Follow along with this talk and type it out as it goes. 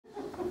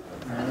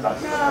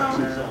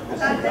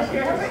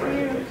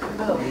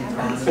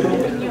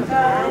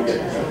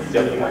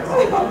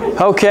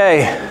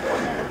Okay,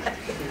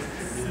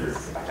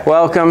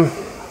 welcome.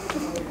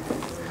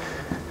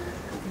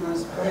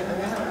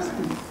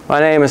 My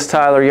name is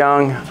Tyler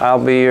Young.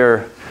 I'll be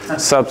your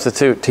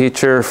substitute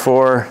teacher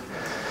for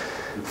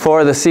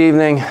this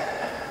evening.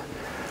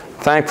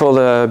 Thankful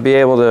to be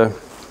able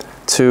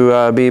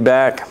to be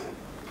back,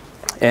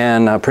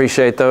 and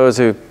appreciate those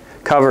who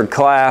covered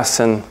class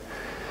and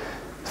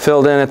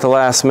filled in at the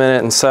last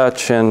minute and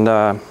such. And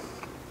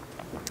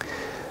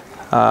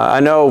I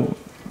know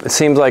it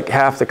seems like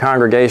half the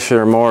congregation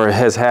or more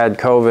has had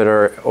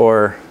COVID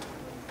or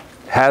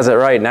has it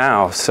right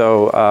now.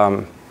 So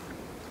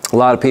a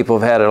lot of people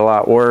have had it a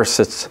lot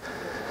worse.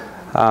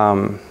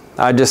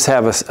 I just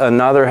have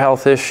another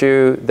health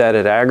issue that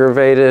it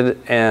aggravated,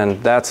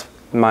 and that's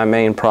my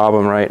main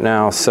problem right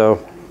now.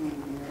 So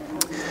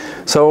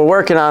we're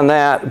working on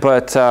that,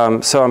 but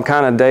so I'm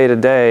kind of day to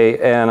day,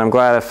 and I'm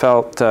glad I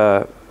felt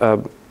a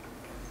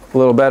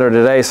little better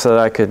today so that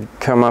I could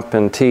come up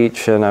and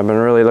teach, and I've been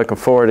really looking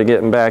forward to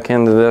getting back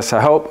into this.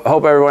 I hope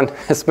everyone,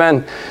 it's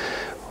been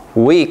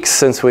weeks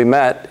since we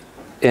met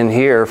in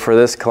here for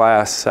this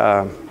class.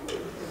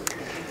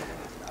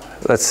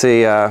 Let's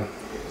see, yeah,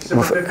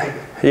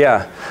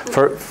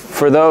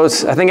 for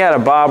those, I think I had a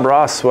Bob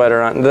Ross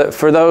sweater on.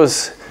 For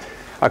those,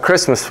 a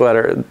Christmas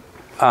sweater.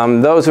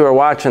 Those who are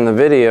watching the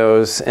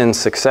videos in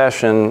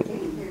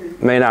succession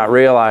may not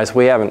realize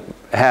we haven't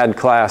had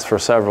class for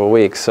several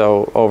weeks,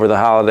 so over the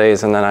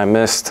holidays, and then I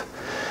missed.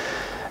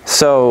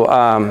 So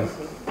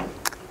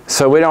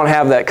we don't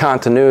have that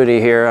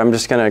continuity here. I'm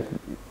just going to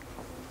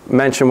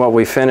mention what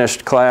we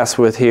finished class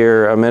with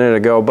here a minute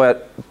ago.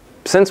 But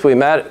since we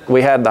met,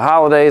 we had the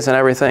holidays and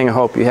everything. I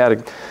hope you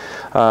had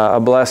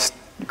a blessed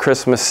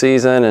Christmas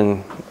season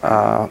and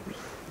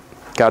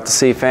got to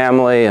see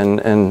family and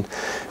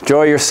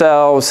enjoy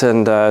yourselves.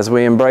 And as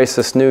we embrace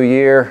this new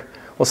year,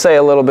 we'll say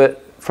a little bit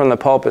from the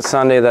pulpit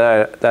Sunday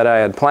that I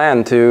had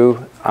planned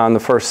to on the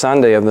first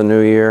Sunday of the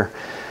new year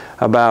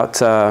about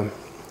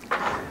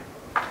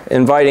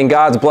inviting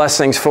God's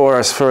blessings for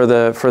us for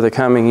the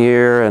coming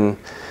year, and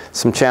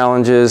some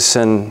challenges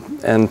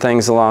and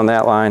things along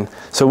that line.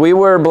 So we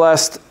were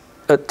blessed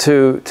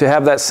to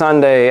have that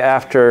Sunday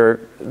after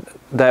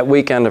that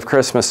weekend of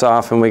Christmas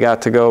off, and we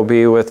got to go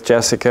be with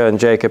Jessica and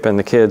Jacob and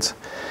the kids.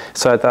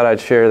 So I thought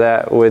I'd share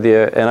that with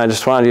you, and I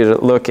just wanted you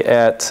to look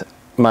at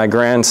my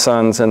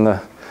grandsons in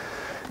the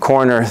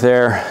corner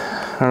there.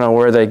 I don't know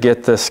where they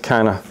get this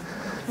kind of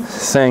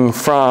thing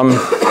from,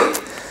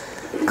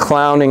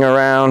 clowning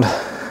around.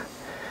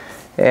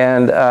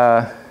 And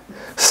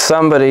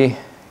somebody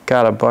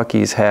got a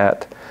Buc-ee's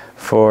hat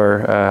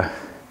for,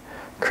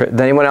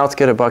 did anyone else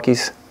get a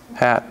Buc-ee's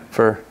hat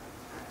for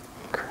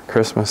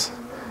Christmas?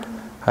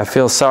 I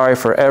feel sorry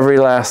for every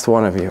last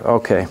one of you.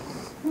 Okay.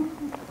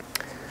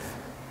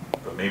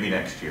 But maybe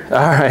next year.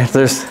 All right.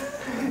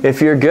 If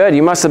you're good,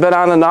 you must have been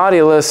on the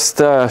naughty list,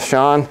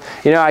 Sean.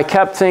 You know, I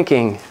kept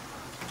thinking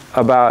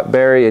about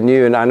Barry and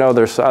you, and I know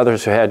there's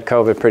others who had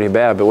COVID pretty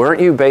bad, but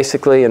weren't you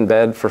basically in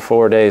bed for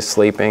 4 days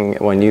sleeping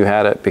when you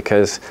had it?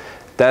 Because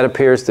that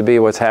appears to be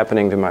what's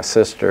happening to my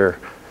sister.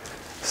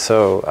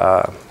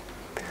 So,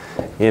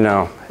 you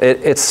know,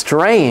 it's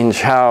strange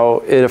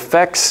how it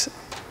affects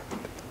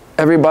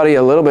everybody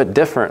a little bit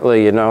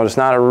differently. You know, it's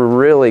not a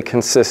really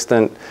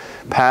consistent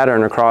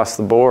pattern across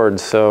the board.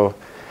 So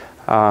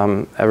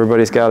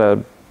everybody's got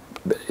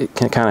it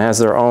kind of has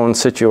their own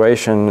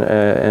situation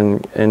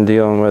in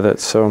dealing with it.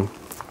 So,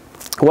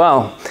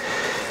 well,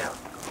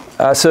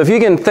 so if you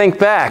can think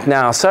back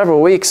now,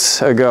 several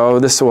weeks ago,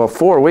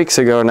 4 weeks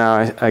ago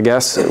now, I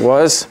guess it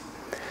was,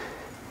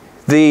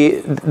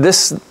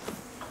 this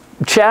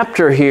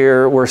chapter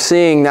here, we're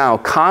seeing now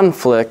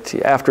conflict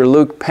after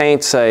Luke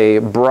paints a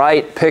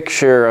bright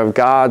picture of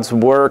God's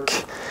work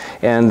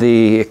and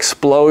the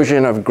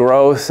explosion of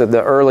growth of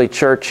the early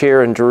church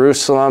here in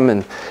Jerusalem,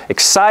 and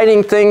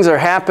exciting things are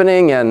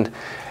happening, and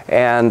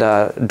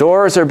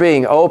doors are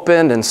being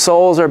opened, and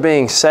souls are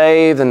being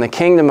saved, and the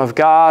kingdom of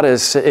God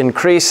is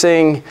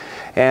increasing,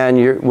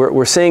 and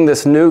we're seeing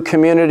this new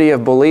community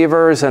of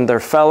believers and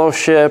their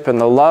fellowship and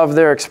the love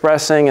they're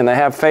expressing, and they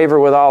have favor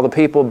with all the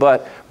people.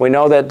 But we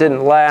know that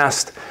didn't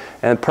last,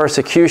 and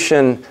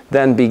persecution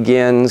then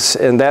begins,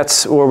 and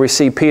that's where we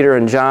see Peter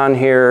and John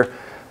here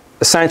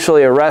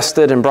essentially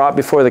arrested and brought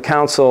before the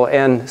council.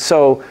 And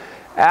so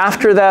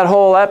after that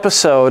whole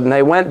episode, and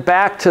they went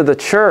back to the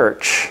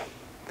church.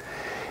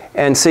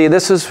 And see,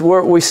 this is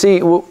where we see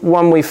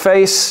when we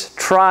face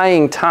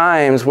trying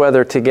times,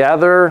 whether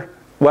together,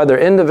 whether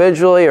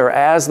individually or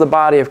as the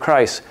body of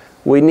Christ,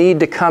 we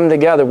need to come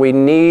together. We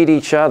need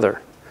each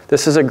other.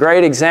 This is a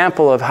great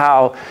example of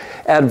how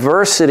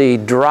adversity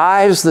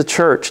drives the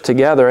church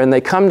together, and they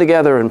come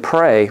together and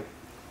pray.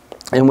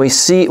 And we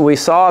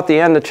saw at the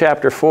end of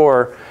chapter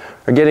 4,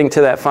 or getting to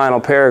that final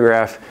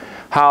paragraph,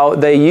 how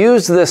they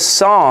use this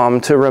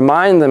psalm to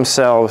remind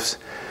themselves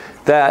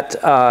that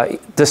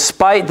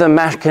despite the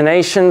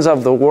machinations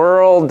of the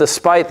world,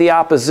 despite the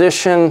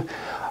opposition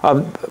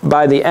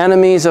by the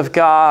enemies of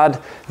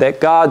God,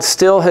 that God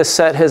still has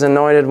set his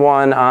anointed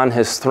one on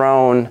his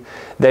throne.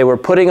 They were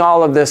putting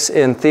all of this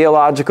in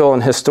theological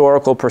and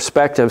historical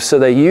perspective, so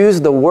they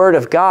used the Word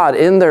of God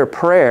in their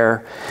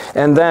prayer.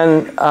 And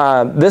then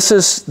this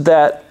is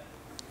that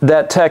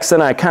text,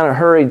 and I kind of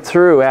hurried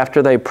through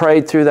after they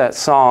prayed through that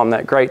psalm,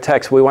 that great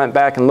text. We went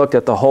back and looked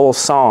at the whole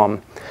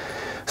psalm,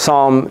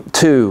 Psalm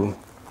 2.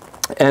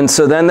 And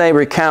so then they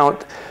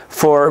recount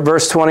for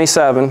verse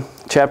 27,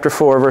 chapter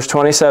 4, verse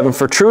 27,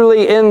 "For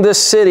truly in this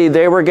city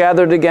they were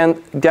gathered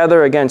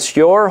together against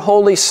your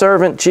holy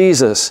servant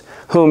Jesus,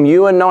 whom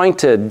you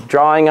anointed,"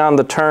 drawing on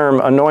the term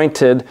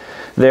anointed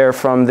there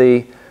from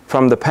the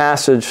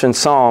passage in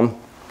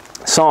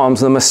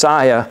Psalms, the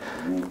Messiah,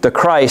 the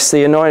Christ,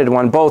 the anointed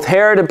one, "both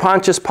Herod and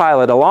Pontius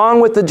Pilate,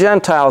 along with the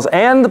Gentiles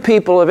and the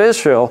people of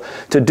Israel,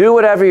 to do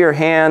whatever your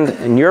hand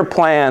and your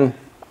plan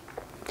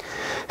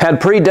had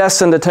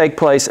predestined to take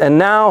place. And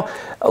now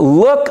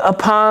look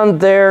upon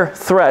their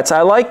threats."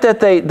 I like that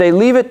they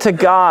leave it to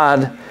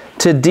God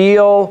to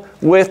deal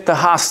with the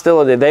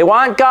hostility. They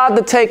want God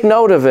to take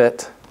note of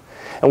it.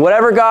 And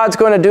whatever God's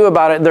going to do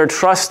about it, they're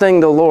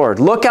trusting the Lord.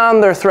 Look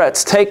on their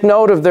threats. Take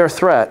note of their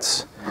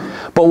threats.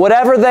 But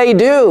whatever they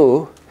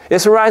do,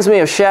 this reminds me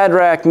of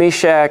Shadrach,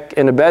 Meshach,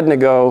 and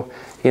Abednego.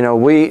 You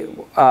know,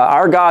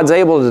 our God's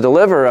able to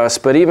deliver us,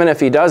 but even if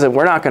he doesn't,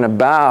 we're not going to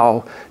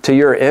bow to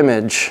your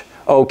image,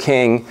 O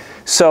King.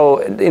 So,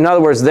 in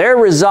other words, their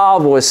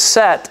resolve was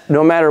set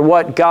no matter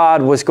what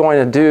God was going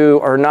to do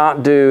or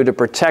not do to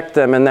protect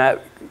them in that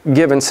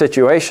given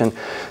situation.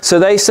 So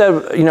they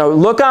said, you know,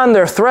 look on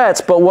their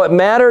threats, but what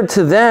mattered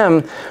to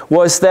them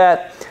was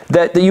that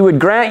you would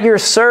grant your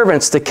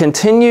servants to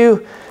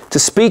continue to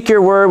speak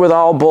your word with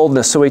all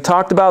boldness. So we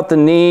talked about the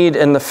need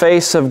in the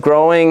face of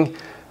growing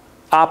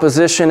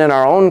opposition in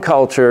our own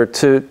culture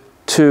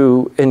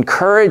to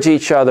encourage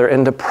each other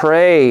and to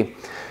pray,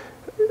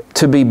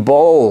 to be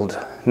bold,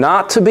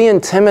 not to be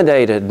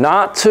intimidated,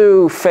 not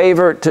to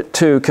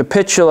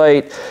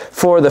capitulate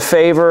for the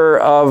favor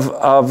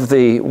of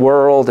the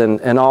world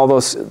and all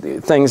those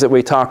things that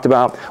we talked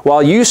about.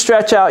 While you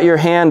stretch out your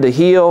hand to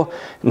heal,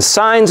 and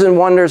signs and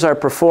wonders are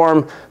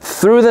performed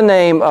through the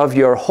name of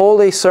your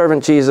holy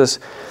servant Jesus.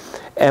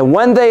 And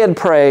when they had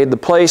prayed, the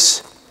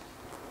place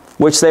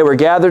which they were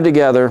gathered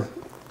together,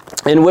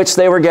 in which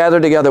they were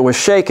gathered together, was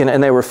shaken,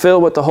 and they were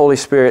filled with the Holy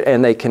Spirit,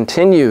 and they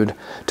continued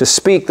to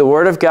speak the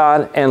Word of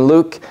God. And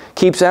Luke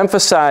keeps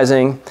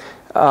emphasizing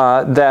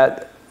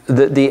that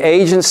the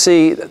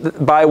agency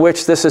by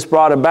which this is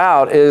brought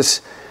about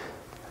is,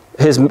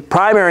 his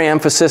primary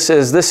emphasis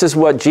is, this is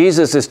what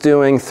Jesus is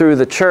doing through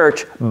the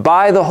church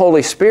by the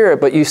Holy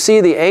Spirit. But you see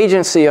the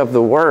agency of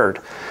the Word,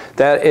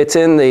 that it's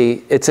in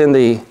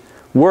the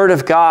Word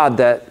of God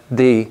that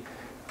the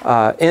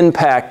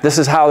impact, this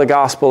is how the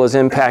gospel is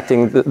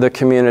impacting the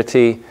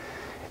community,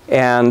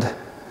 and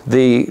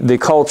the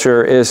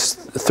culture is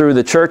through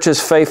the church's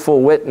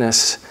faithful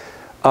witness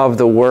of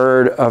the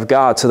Word of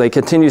God. So they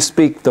continue to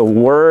speak the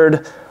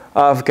Word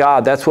of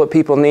God. That's what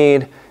people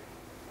need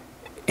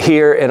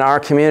here in our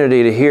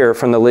community to hear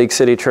from the League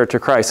City Church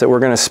of Christ, that we're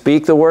going to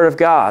speak the Word of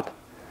God.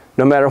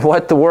 No matter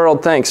what the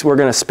world thinks, we're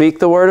going to speak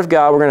the Word of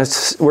God. We're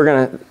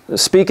going to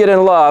speak it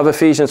in love,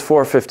 Ephesians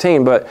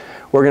 4:15, but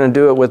we're going to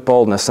do it with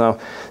boldness. So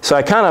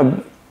I kind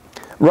of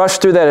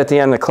rushed through that at the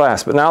end of the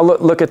class, but now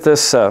look at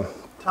this.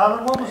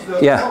 Tyler, what was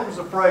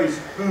the phrase,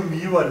 whom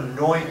you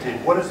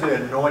anointed? What is the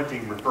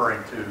anointing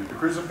referring to? The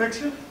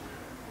crucifixion?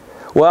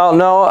 Well,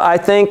 no, I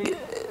think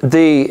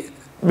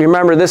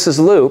remember this is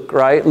Luke,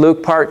 right?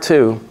 Luke part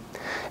 2.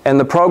 And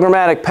the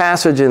programmatic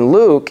passage in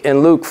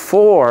Luke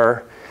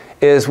 4,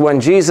 is when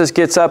Jesus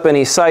gets up and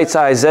he cites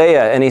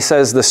Isaiah and he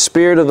says, "The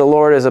Spirit of the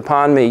Lord is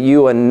upon me.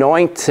 You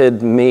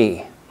anointed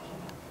me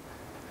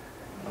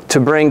to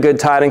bring good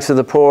tidings to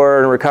the poor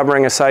and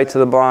recovering a sight to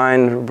the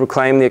blind,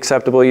 proclaim the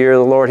acceptable year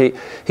of the Lord."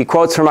 He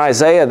quotes from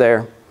Isaiah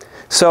there.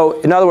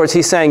 So in other words,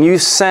 he's saying, you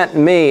sent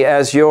me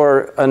as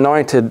your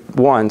anointed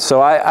one.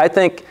 So I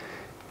think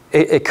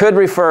it could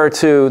refer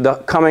to the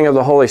coming of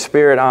the Holy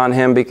Spirit on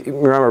him.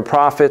 Remember,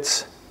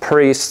 prophets,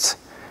 priests,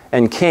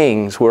 and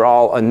kings were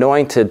all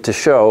anointed to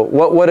show.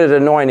 What did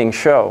anointing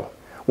show?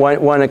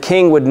 When a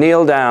king would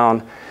kneel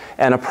down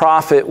and a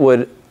prophet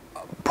would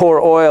pour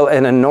oil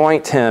and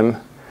anoint him,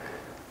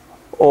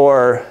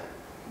 or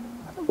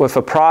if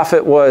a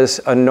prophet was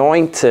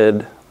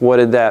anointed, what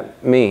did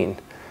that mean?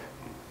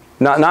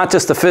 Not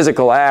just the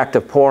physical act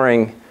of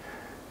pouring,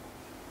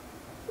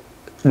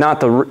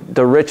 not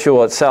the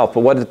ritual itself,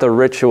 but what did the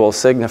ritual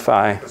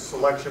signify? The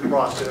selection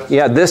process.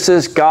 Yeah, this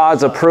is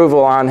God's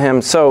approval on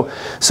him. So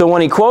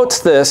when he quotes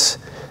this,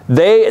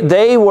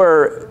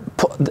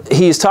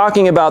 he's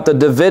talking about the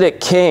Davidic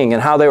king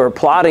and how they were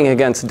plotting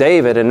against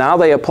David, and now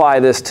they apply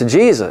this to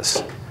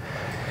Jesus.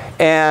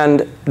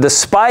 And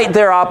despite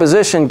their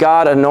opposition,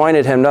 God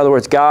anointed him. In other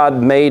words,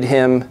 God made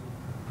him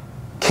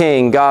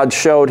king. God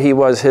showed he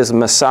was his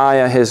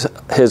Messiah,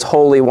 his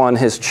Holy One,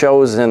 his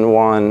chosen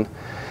one.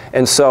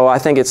 And so I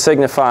think it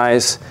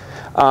signifies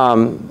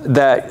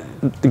that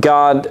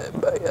God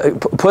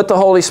put the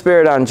Holy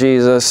Spirit on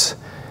Jesus,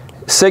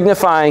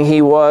 signifying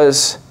he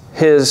was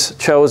his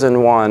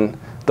chosen one,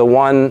 the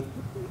one,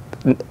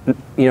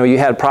 you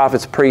had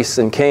prophets, priests,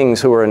 and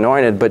kings who were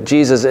anointed, but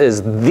Jesus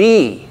is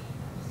the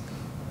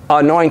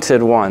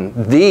anointed one,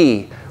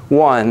 the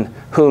one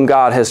whom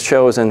God has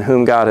chosen,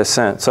 whom God has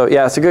sent. So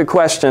yeah, it's a good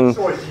question.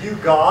 So is you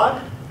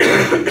God?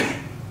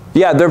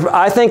 Yeah,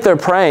 I think they're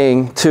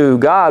praying to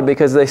God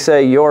because they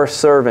say, your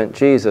servant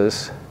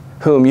Jesus,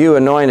 whom you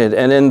anointed.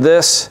 And in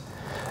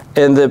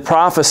the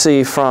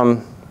prophecy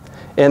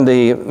in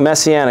the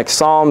Messianic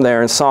Psalm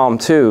there in Psalm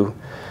 2,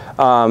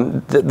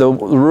 the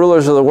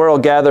rulers of the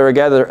world gather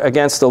together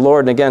against the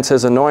Lord and against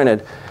His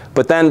anointed.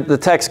 But then the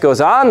text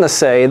goes on to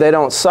say, they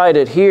don't cite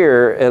it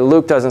here, and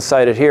Luke doesn't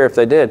cite it here if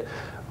they did,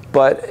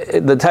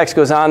 but the text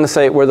goes on to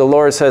say where the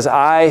Lord says,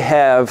 I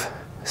have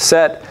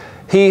set,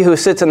 he who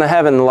sits in the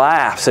heaven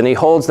laughs, and he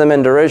holds them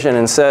in derision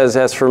and says,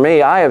 as for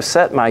me, I have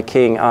set my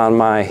king on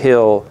my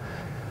hill,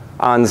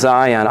 on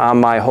Zion, on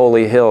my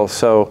holy hill.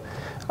 So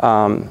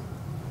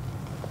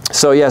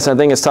yes, I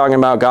think it's talking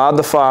about God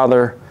the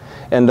Father,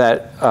 and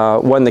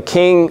that when the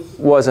king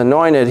was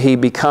anointed, he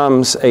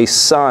becomes a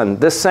son.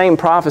 This same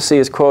prophecy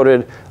is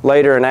quoted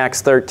later in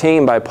Acts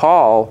 13 by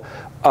Paul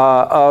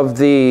of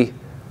the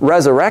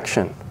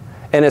resurrection.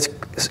 And it's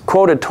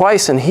quoted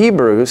twice in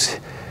Hebrews,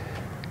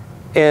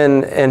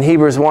 in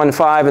Hebrews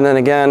 1:5, and then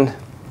again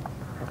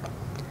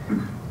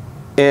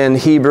in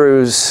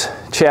Hebrews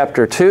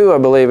chapter 2, I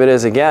believe it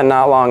is again,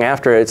 not long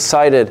after. It's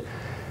cited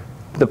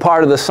the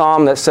part of the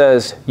psalm that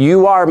says,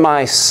 you are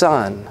my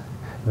son,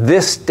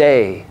 this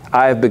day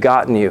I have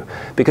begotten you.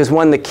 Because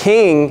when the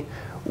king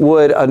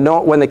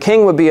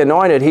would be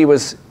anointed, he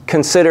was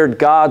considered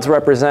God's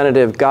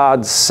representative,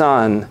 God's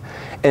son.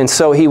 And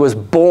so he was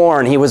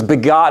born, he was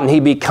begotten,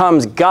 he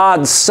becomes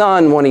God's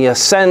son when he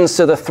ascends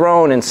to the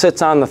throne and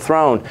sits on the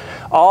throne.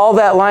 All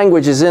that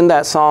language is in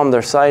that psalm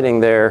they're citing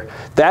there.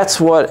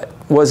 That's what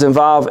was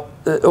involved.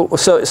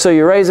 So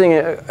you're raising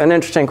an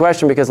interesting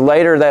question, because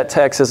later that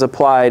text is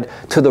applied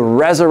to the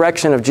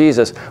resurrection of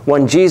Jesus.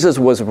 When Jesus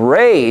was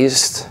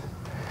raised,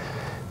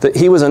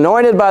 he was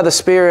anointed by the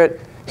Spirit.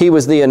 He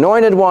was the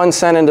anointed one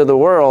sent into the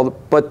world,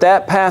 but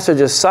that passage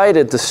is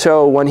cited to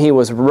show when he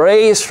was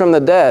raised from the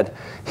dead,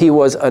 he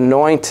was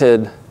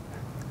anointed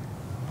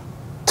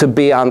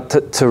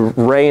to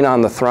reign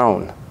on the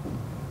throne.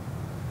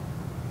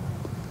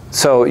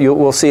 So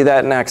we'll see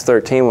that in Acts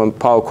 13 when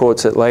Paul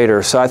quotes it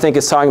later. So I think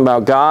it's talking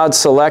about God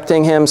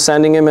selecting him,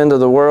 sending him into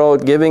the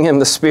world, giving him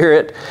the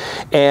Spirit,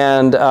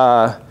 and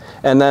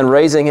then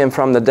raising him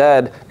from the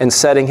dead and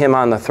setting him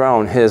on the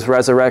throne, his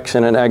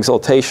resurrection and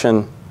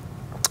exaltation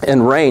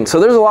and reign. So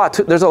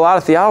there's a lot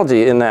of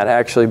theology in that,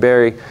 actually,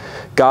 Barry.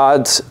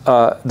 God's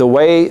the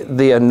way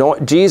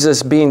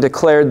Jesus being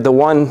declared the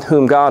one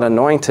whom God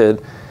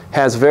anointed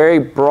has very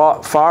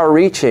broad,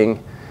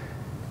 far-reaching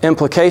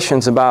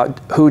implications about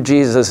who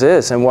Jesus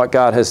is and what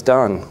God has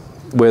done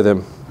with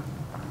him.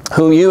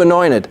 Whom you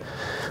anointed.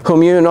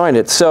 Whom you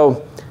anointed.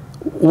 So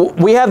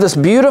we have this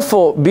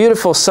beautiful,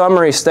 beautiful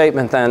summary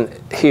statement then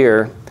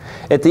here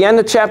at the end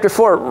of chapter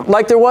 4,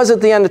 like there was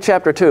at the end of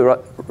chapter 2.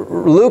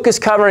 Luke is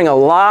covering a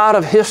lot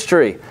of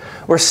history.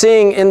 We're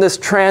seeing in this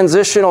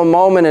transitional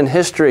moment in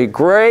history,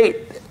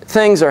 great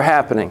things are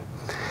happening.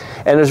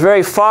 And there's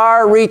very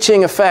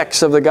far-reaching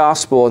effects of the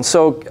gospel. And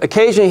so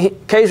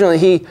occasionally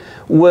he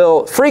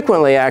will,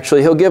 frequently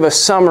actually, he'll give us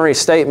summary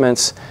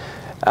statements.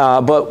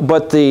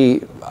 But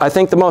I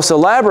think the most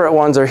elaborate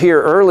ones are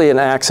here early in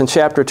Acts in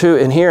chapter 2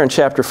 and here in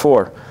chapter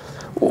 4.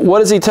 What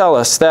does he tell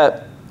us?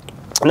 That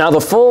now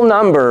the full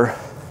number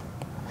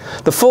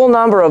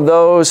of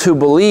those who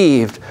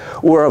believed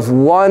were of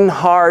one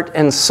heart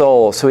and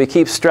soul. So he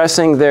keeps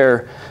stressing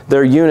their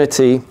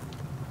unity.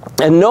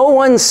 And no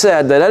one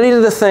said that any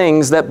of the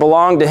things that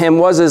belonged to him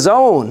was his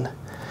own,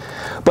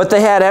 but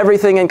they had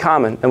everything in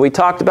common. And we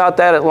talked about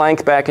that at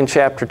length back in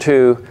chapter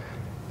 2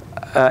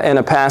 in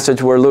a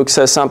passage where Luke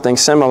says something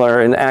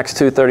similar in Acts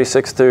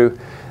 2:36 through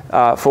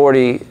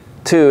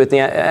 42 at the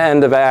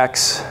end of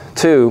Acts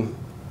 2,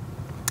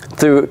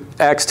 through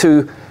Acts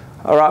 2,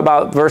 or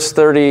about verse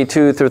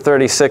 32 through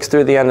 36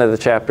 through the end of the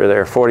chapter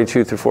there,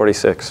 42 through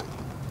 46.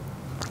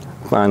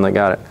 Finally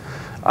got it.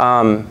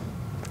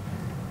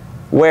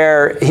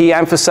 Where he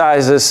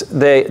emphasizes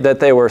that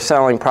they were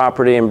selling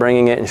property and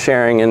bringing it and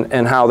sharing,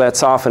 and how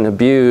that's often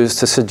abused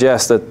to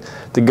suggest that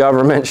the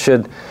government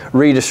should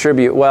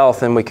redistribute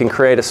wealth and we can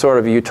create a sort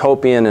of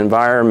utopian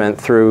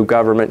environment through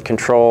government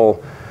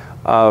control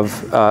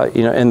of,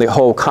 and the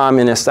whole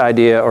communist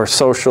idea or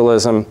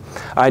socialism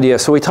idea.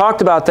 So we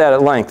talked about that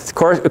at length.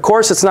 Of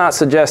course, it's not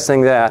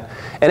suggesting that.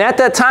 And at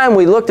that time,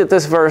 we looked at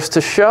this verse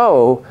to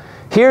show,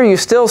 here you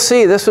still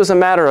see this was a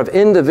matter of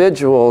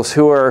individuals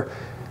who are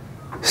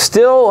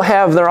still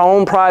have their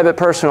own private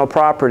personal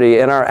property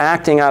and are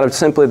acting out of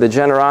simply the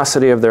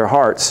generosity of their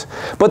hearts.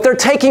 But they're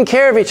taking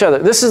care of each other.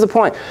 This is the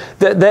point.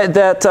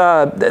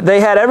 That they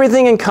had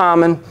everything in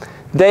common.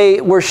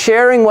 They were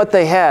sharing what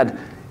they had.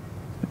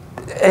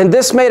 And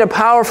this made a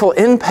powerful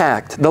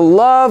impact. The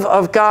love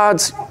of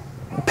God's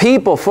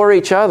people for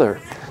each other.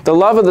 The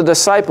love of the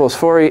disciples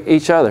for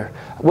each other.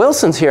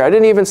 Wilson's here. I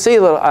didn't even see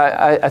little.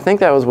 I think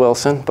that was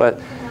Wilson, but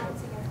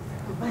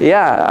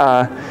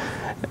yeah.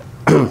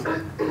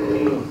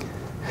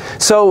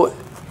 So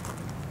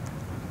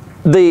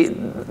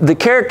the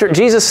character,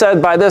 Jesus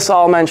said, by this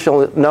all men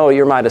shall know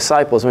you're my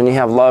disciples when you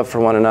have love for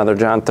one another,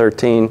 John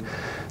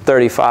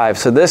 13:35.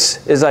 So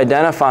this is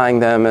identifying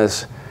them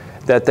as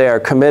that they are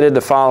committed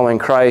to following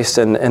Christ,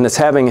 and it's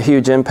having a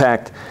huge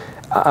impact.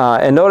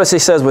 And notice he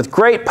says, with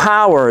great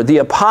power, the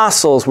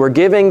apostles were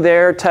giving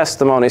their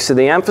testimony. So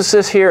the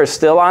emphasis here is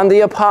still on the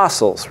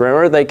apostles.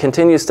 Remember, they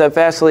continue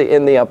steadfastly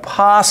in the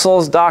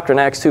apostles' doctrine,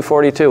 Acts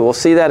 2:42. We'll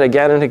see that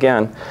again and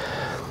again.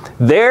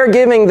 They're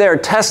giving their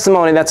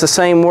testimony. That's the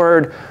same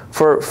word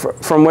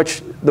from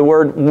which the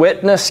word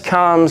witness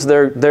comes.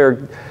 They're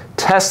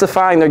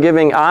testifying. They're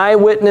giving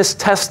eyewitness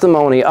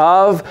testimony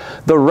of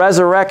the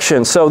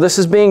resurrection. So this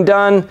is being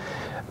done,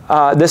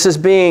 this is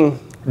being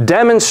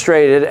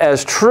demonstrated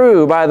as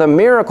true by the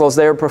miracles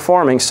they were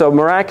performing. So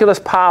miraculous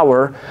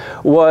power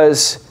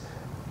was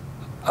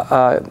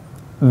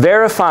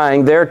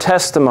verifying their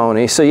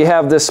testimony. So you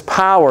have this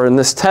power and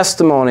this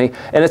testimony,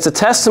 and it's a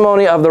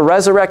testimony of the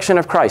resurrection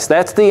of Christ.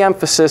 That's the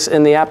emphasis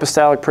in the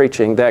apostolic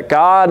preaching, that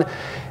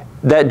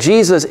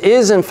Jesus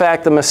is in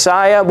fact the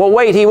Messiah. Well,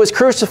 wait, he was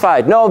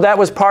crucified. No, that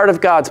was part of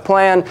God's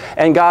plan,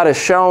 and God has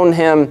shown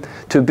him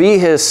to be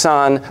his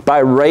Son by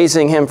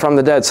raising him from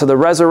the dead. So the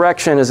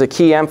resurrection is a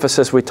key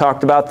emphasis. We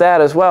talked about that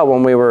as well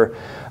when we were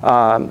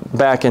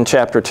back in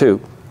chapter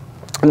 2.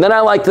 And then I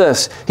like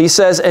this. He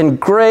says, and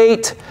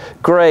great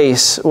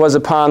grace was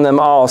upon them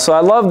all. So I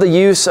love the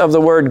use of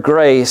the word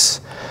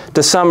grace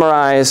to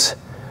summarize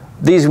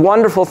these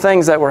wonderful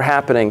things that were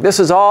happening. This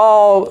is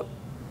all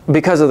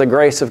because of the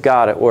grace of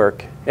God at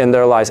work in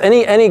their lives.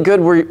 Any good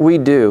we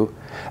do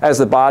as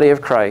the body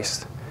of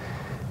Christ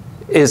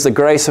is the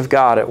grace of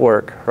God at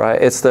work,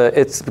 right?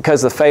 It's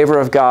because the favor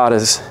of God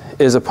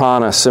is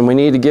upon us, and we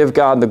need to give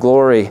God the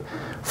glory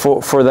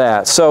for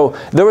that. So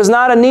there was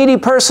not a needy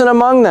person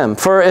among them.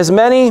 For as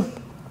many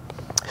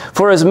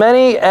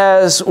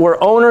as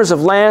were owners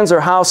of lands or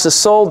houses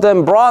sold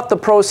them, brought the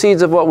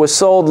proceeds of what was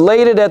sold,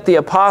 laid it at the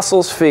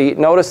apostles' feet.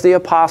 Notice the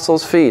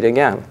apostles' feet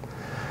again.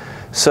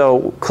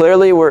 So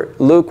clearly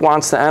Luke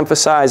wants to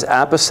emphasize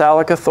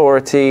apostolic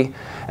authority,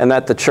 and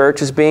that the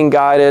church is being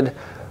guided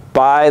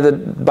by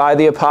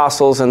the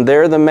apostles, and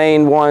they're the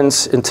main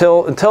ones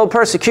until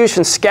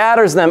persecution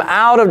scatters them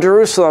out of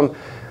Jerusalem.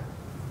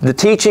 The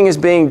teaching is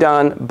being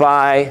done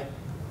by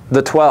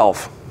the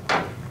 12.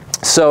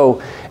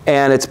 So,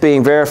 and it's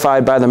being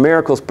verified by the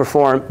miracles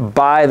performed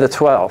by the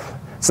 12.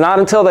 It's not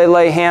until they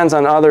lay hands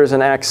on others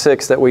in Acts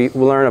 6 that we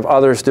learn of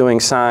others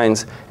doing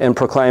signs and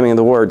proclaiming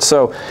the word.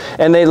 So,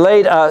 and they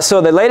laid it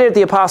at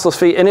the apostles'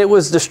 feet, and it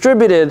was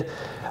distributed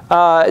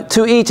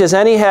to each as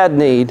any had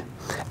need.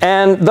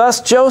 And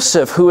thus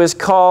Joseph, who is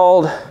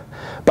called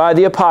by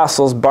the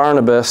apostles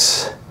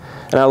Barnabas,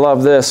 and I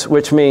love this,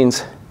 which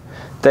means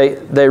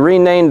they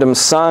renamed him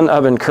Son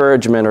of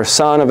Encouragement or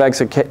Son of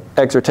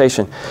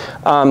Exhortation.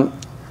 A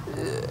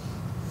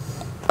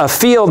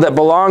field that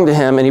belonged to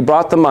him, and he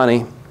brought the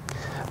money.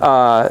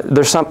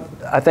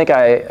 I think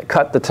I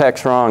cut the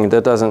text wrong.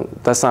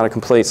 That's not a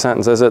complete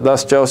sentence, is it?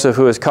 Thus Joseph,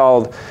 who is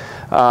called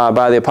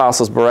by the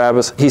apostles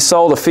Barnabas, he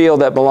sold a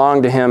field that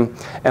belonged to him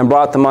and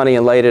brought the money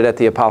and laid it at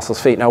the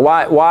apostles' feet. Now,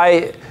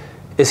 why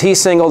is he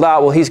singled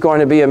out? Well, he's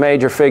going to be a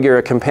major figure,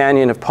 a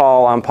companion of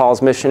Paul on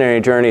Paul's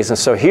missionary journeys. And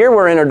so here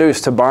we're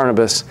introduced to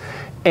Barnabas,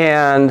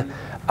 and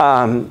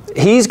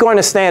he's going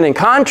to stand in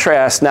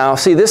contrast now.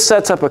 See, this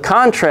sets up a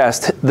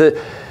contrast.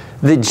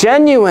 The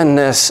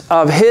genuineness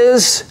of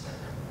his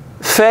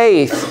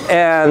faith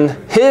and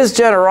his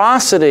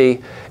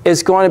generosity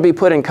is going to be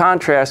put in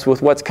contrast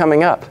with what's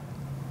coming up.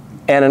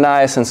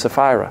 Ananias and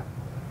Sapphira,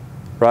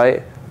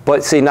 right?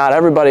 But see, not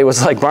everybody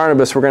was like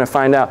Barnabas, we're going to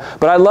find out.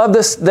 But I love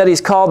this, that he's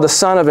called the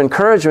Son of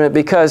Encouragement,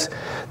 because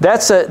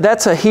that's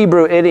a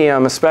Hebrew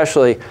idiom,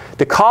 especially,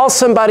 to call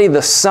somebody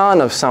the son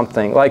of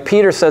something. Like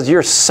Peter says,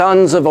 you're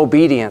sons of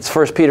obedience,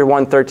 1 Peter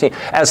 1:13,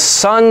 as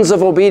sons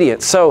of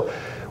obedience. So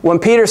when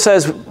Peter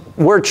says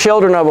we're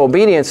children of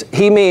obedience,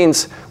 he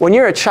means when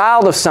you're a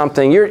child of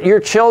something, your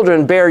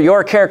children bear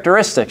your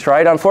characteristics,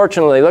 right?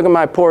 Unfortunately, look at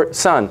my poor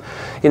son.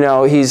 You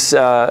know, he's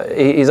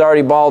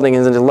already balding,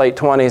 he's in his late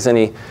 20s,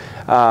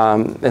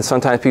 and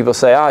sometimes people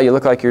say, oh, you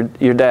look like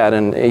your dad,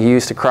 and he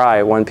used to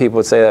cry when people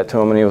would say that to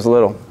him when he was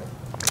little.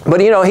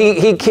 But you know,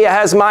 he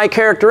has my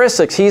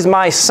characteristics. He's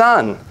my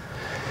son.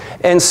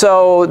 And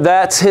so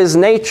that's his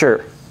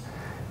nature.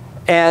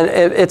 And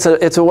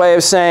it's a way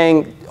of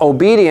saying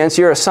obedience.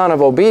 You're a son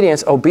of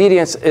obedience.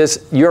 Obedience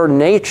is your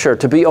nature,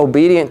 to be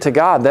obedient to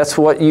God. That's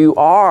what you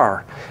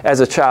are as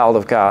a child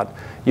of God.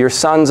 You're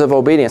sons of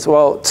obedience.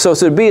 Well, so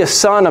to be a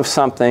son of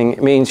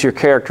something means you're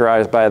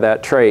characterized by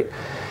that trait.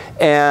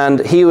 And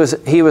he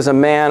was a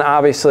man,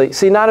 obviously.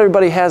 See, not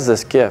everybody has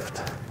this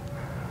gift.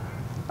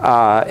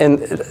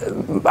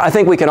 And I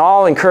think we can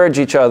all encourage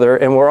each other,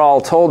 and we're all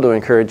told to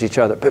encourage each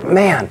other. But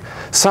man,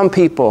 some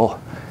people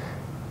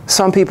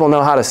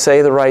know how to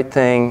say the right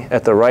thing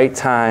at the right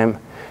time.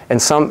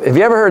 And have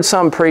you ever heard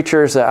some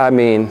preachers that, I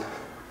mean,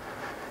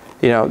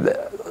 You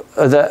know,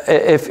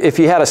 if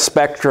you had a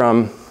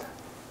spectrum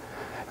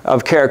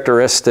of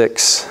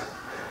characteristics,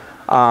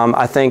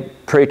 I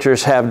think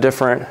preachers have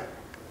different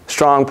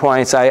strong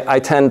points. I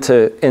tend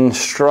to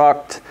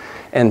instruct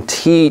and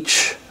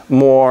teach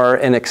more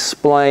and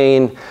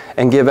explain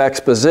and give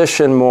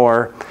exposition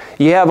more.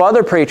 You have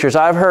other preachers,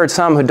 I've heard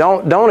some who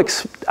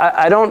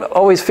I don't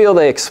always feel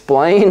they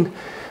explain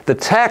the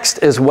text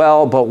as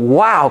well, but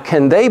wow,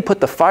 can they put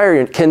the fire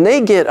in? Can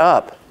they get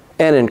up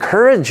and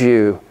encourage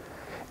you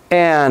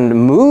and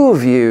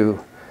move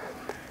you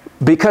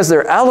because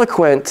they're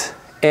eloquent?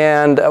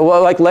 And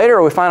well, like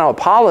later we find out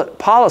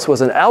Apollos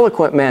was an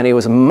eloquent man. He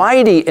was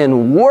mighty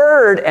in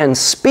word and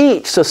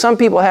speech. So some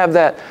people have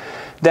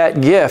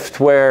that gift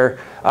where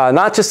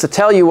not just to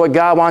tell you what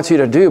God wants you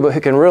to do, but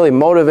who can really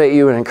motivate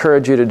you and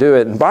encourage you to do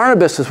it. And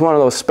Barnabas is one of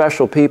those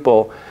special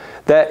people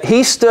that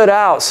he stood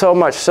out so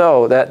much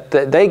so that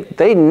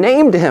they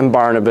named him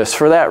Barnabas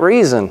for that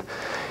reason.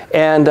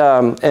 And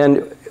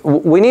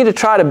we need to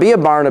try to be a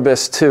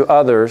Barnabas to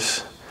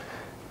others,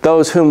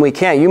 those whom we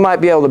can. You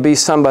might be able to be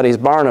somebody's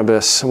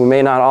Barnabas. We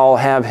may not all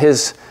have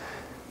his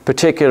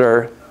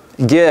particular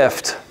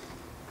gift,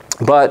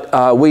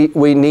 but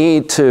we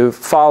need to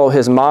follow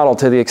his model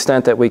to the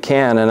extent that we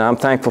can. And I'm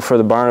thankful for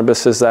the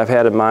Barnabases that I've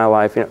had in my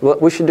life. You know,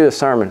 we should do a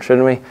sermon,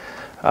 shouldn't we,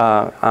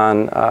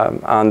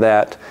 on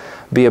that?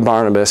 Be a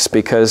Barnabas,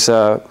 because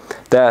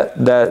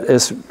that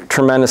is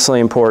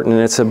tremendously important.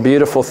 And it's a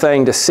beautiful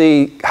thing to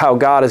see how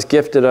God has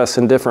gifted us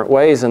in different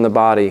ways in the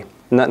body.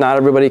 Not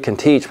everybody can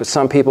teach, but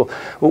some people.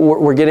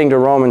 We're getting to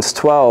Romans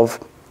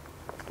 12.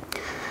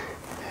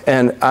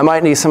 And I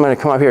might need somebody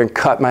to come up here and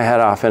cut my head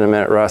off in a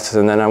minute, Russ,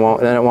 and then it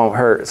won't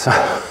hurt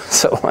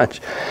so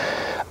much.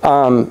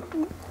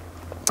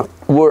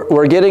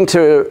 We're getting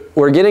to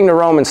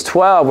Romans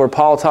 12, where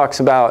Paul talks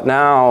about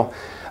now.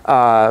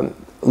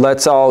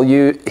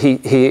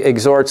 He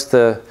exhorts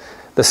the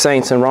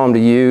saints in Rome to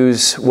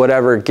use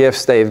whatever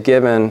gifts they've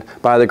given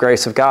by the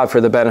grace of God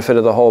for the benefit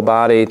of the whole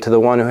body. To the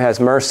one who has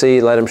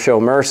mercy, let him show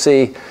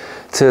mercy.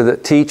 To the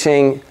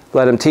teaching,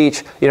 let him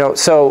teach. You know,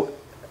 so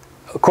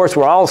of course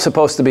we're all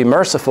supposed to be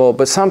merciful,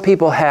 but some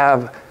people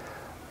have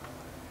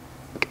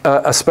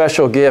a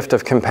special gift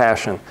of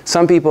compassion.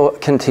 Some people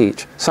can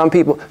teach. Some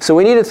people. So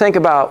we need to think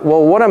about,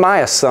 well, what am I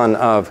a son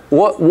of?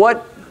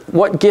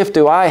 What gift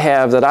do I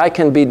have that I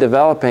can be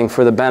developing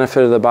for the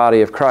benefit of the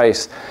body of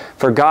Christ,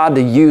 for God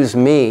to use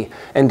me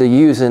and to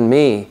use in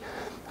me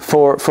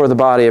for the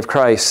body of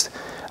Christ?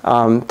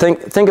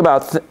 Think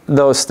about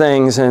those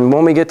things. And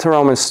when we get to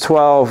Romans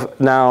 12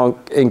 now,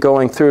 in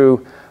going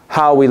through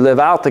how we live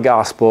out the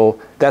gospel,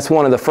 that's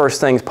one of the first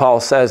things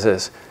Paul says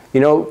is, you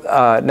know,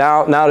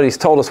 now that he's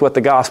told us what the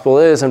gospel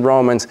is in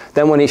Romans,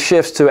 then when he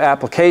shifts to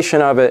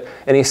application of it,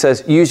 and he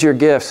says, use your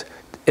gifts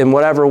in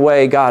whatever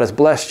way God has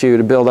blessed you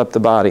to build up the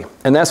body.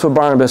 And that's what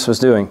Barnabas was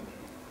doing.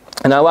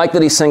 And I like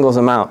that he singles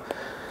them out.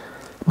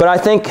 But I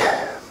think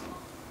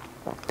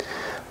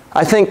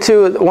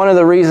too, one of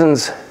the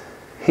reasons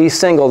he's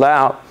singled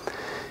out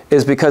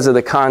is because of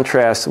the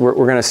contrast we're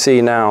going to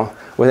see now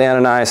with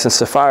Ananias and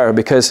Sapphira.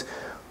 Because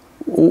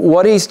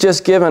what he's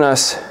just given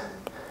us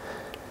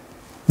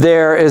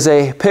there is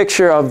a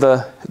picture of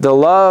the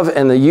love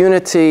and the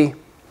unity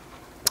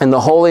and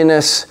the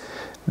holiness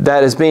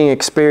that is being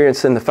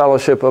experienced in the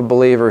fellowship of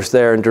believers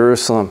there in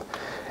Jerusalem.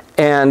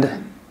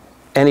 And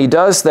he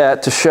does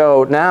that to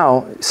show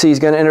now, see, he's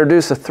going to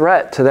introduce a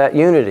threat to that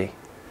unity.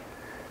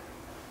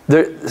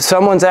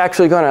 Someone's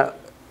actually going to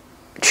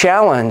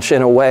challenge,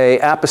 in a way,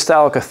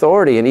 apostolic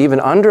authority and even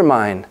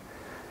undermine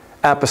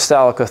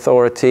apostolic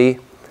authority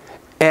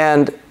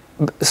and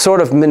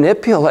sort of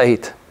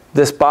manipulate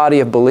this body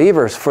of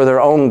believers for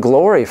their own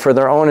glory, for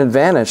their own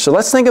advantage. So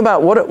let's think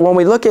about when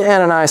we look at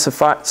Ananias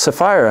and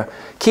Sapphira,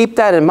 keep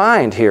that in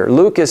mind here.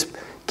 Luke is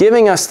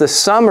giving us the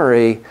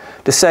summary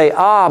to say,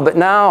 but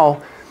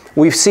now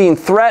we've seen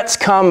threats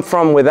come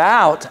from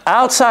without,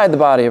 outside the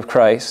body of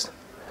Christ.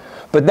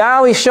 But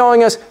now he's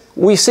showing us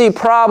we see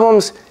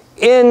problems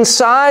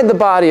inside the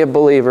body of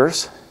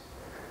believers,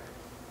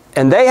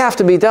 and they have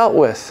to be dealt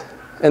with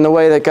in the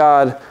way that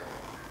God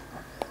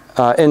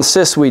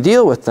insists we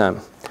deal with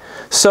them.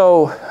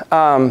 So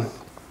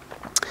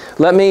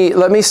let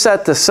me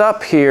set this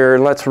up here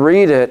and let's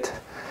read it.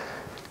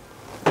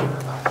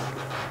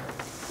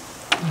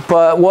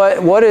 But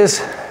what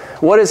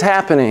is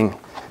happening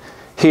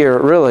here,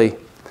 really?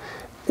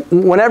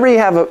 Whenever you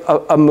have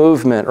a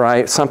movement,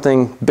 right,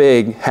 something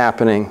big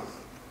happening,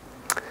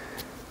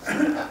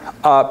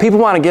 people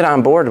want to get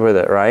on board with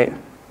it, right?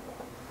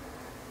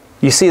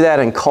 You see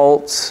that in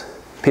cults.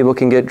 People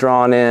can get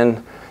drawn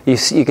in.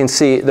 You can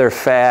see there are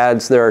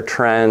fads, there are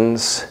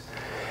trends.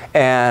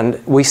 And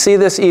we see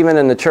this even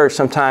in the church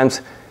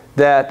sometimes,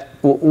 that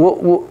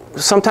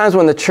sometimes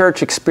when the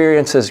church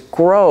experiences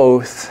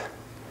growth,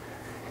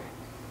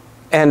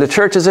 and the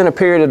church is in a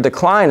period of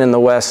decline in the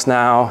West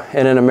now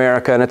and in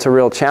America, and it's a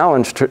real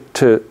challenge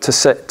to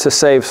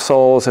save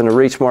souls and to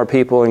reach more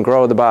people and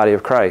grow the body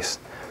of Christ.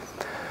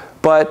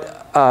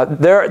 But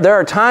there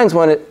are times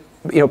when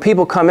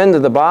people come into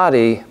the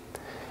body,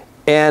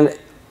 and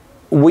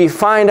we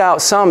find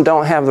out some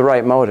don't have the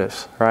right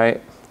motives, right?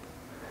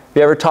 Have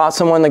you ever taught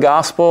someone the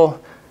gospel?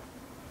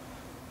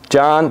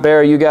 John,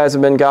 Barry, you guys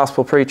have been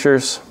gospel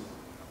preachers.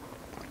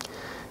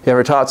 You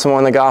ever taught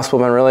someone the gospel,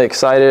 been really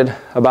excited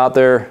about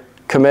their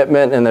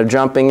commitment and they're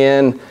jumping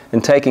in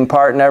and taking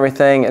part in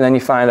everything, and then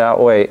you find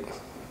out, wait,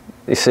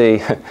 you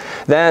see,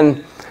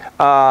 then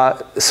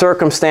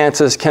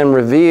circumstances can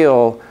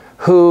reveal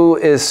who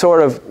is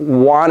sort of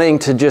wanting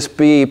to just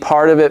be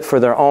part of it for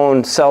their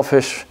own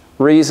selfish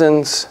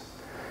reasons,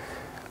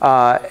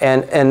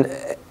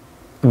 and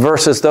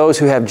versus those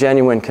who have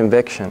genuine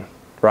conviction,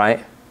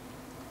 right?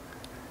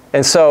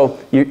 And so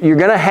you're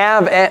going to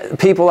have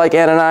people like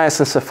Ananias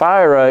and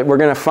Sapphira. We're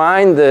going to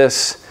find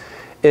this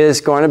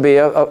is going to be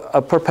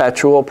a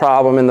perpetual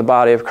problem in the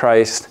body of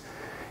Christ.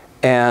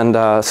 And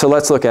so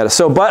let's look at it.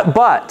 So,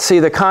 but see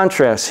the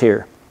contrast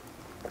here.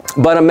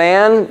 But a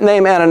man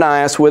named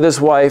Ananias with his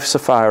wife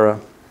Sapphira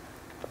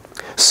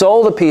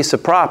sold a piece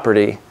of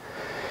property,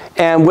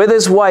 and with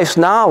his wife's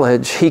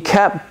knowledge, he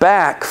kept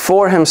back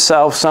for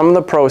himself some of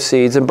the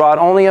proceeds and brought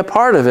only a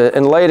part of it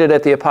and laid it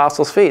at the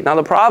apostles' feet. Now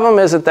the problem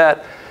isn't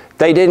that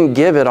they didn't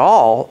give it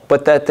all,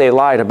 but that they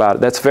lied about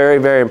it. That's very,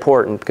 very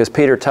important, because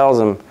Peter tells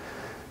them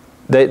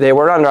they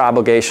were under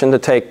obligation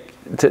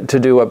to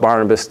do what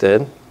Barnabas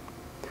did.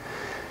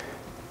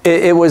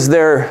 It was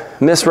their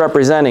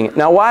misrepresenting it.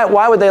 Now,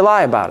 why would they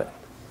lie about it?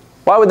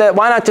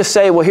 Why not just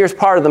say, well, here's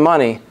part of the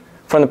money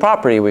from the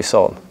property we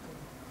sold?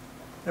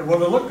 It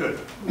wouldn't look good.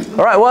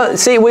 All right, well,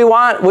 see, we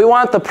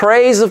want the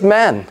praise of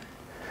men.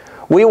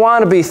 We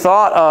want to be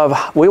thought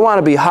of, we want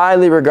to be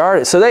highly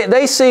regarded. So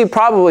they see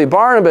probably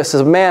Barnabas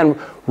as a man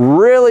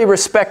really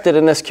respected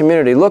in this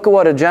community. Look at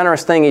what a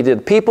generous thing he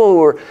did. People who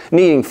were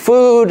needing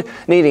food,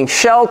 needing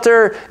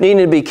shelter, needing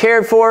to be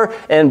cared for,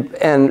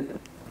 and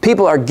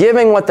people are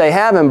giving what they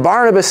have, and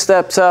Barnabas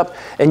steps up,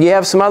 and you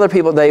have some other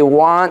people, they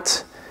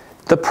want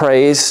the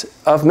praise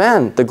of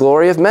men, the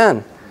glory of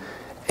men.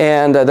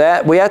 And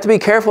that we have to be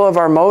careful of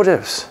our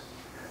motives.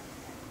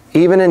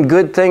 Even in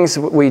good things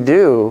we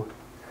do,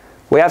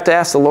 we have to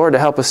ask the Lord to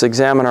help us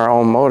examine our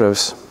own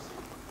motives.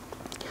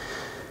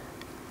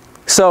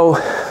 So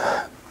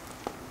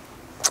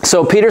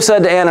Peter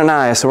said to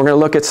Ananias, and we're going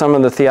to look at some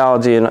of the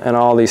theology and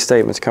all these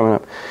statements coming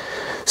up.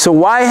 So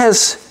why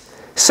has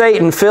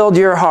Satan filled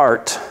your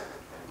heart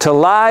to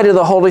lie to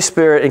the Holy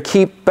Spirit and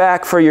keep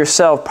back for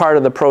yourself part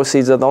of the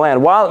proceeds of the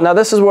land? Now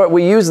this is what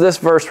we use this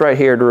verse right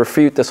here to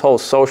refute this whole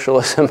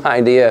socialism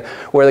idea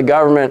where the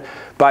government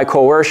by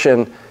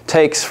coercion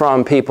takes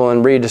from people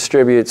and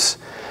redistributes.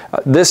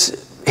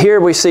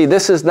 Here we see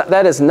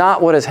that is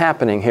not what is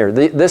happening here.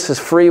 This is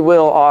free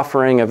will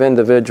offering of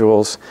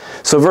individuals.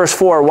 So verse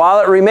 4,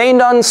 while it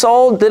remained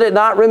unsold, did it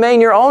not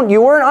remain your own?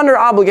 You weren't under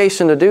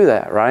obligation to do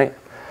that, right?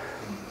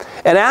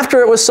 And after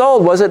it was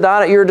sold, was it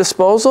not at your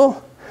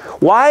disposal?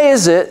 Why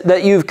is it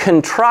that you've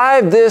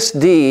contrived this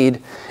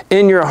deed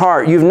in your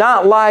heart? You've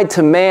not lied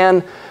to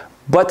man,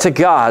 but to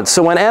God.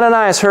 So when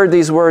Ananias heard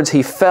these words,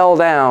 he fell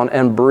down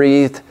and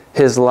breathed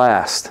his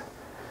last.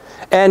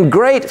 And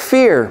great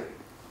fear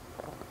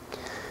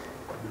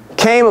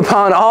came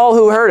upon all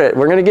who heard it.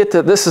 We're going to get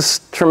to, this is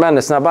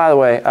tremendous. Now, by the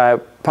way, I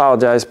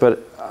apologize,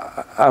 but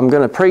I'm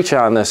going to preach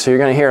on this, so you're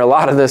going to hear a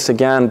lot of this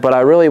again, but I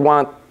really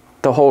want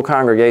the whole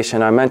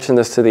congregation. I mentioned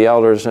this to the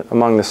elders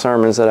among the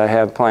sermons that I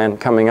have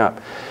planned coming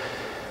up.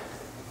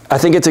 I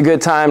think it's a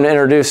good time to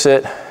introduce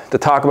it, to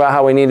talk about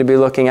how we need to be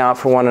looking out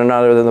for one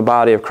another in the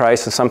body of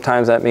Christ, and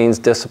sometimes that means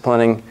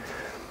disciplining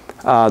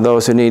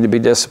those who need to be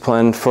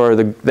disciplined for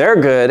their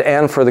good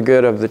and for the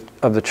good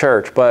of the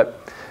church. But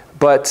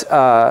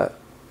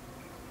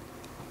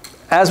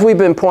as we've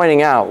been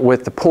pointing out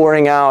with the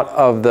pouring out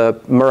of the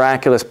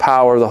miraculous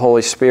power of the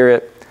Holy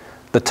Spirit,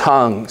 the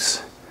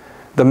tongues,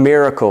 the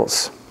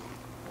miracles,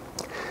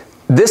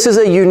 this is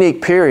a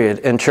unique period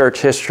in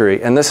church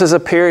history, and this is a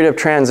period of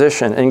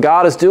transition, and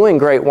God is doing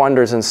great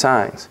wonders and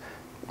signs.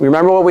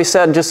 Remember what we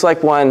said, just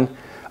like when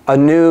a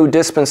new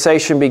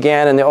dispensation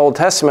began in the Old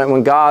Testament,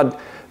 when God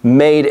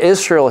made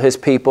Israel his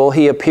people,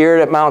 he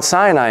appeared at Mount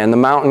Sinai, and the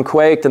mountain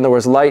quaked, and there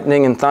was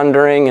lightning and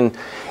thundering,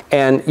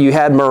 and you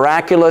had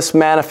miraculous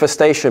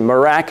manifestation,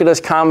 miraculous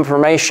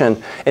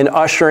confirmation, and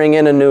ushering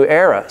in a new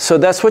era. So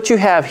that's what you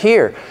have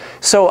here.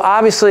 So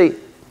obviously,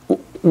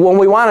 when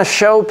we want to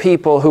show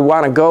people who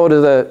want to go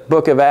to the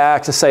book of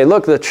Acts and say,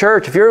 look, the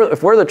church,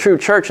 if we're the true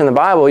church in the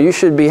Bible, you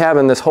should be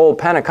having this whole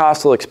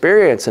Pentecostal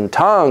experience and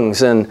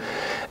tongues and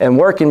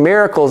working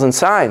miracles and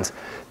signs.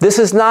 This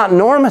is not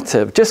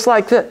normative. Just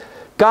like that,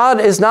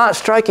 God is not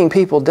striking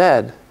people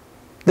dead.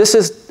 This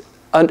is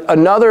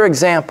another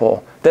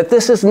example that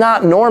this is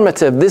not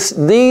normative.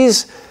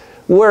 These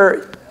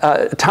were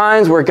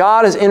times where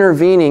God is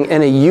intervening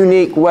in a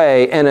unique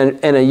way,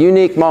 in a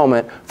unique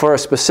moment for a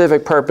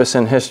specific purpose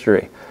in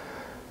history.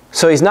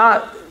 So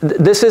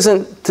this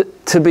isn't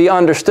to be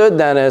understood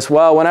then as,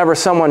 well, whenever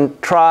someone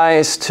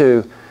tries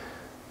to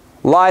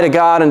lie to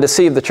God and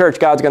deceive the church,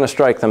 God's going to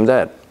strike them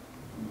dead.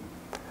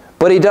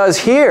 But he does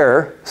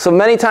here, so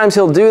many times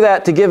he'll do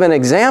that to give an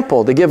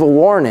example, to give a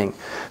warning.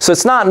 So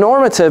it's not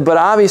normative, but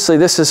obviously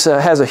this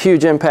has a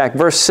huge impact.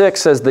 Verse 6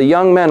 says, the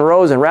young men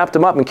rose and wrapped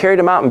him up and carried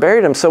him out and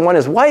buried him. So when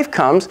his wife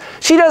comes,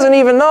 she doesn't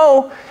even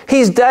know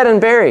he's dead and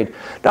buried.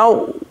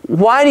 Now,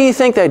 why do you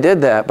think they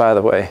did that, by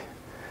the way?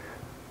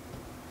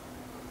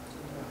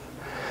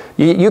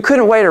 You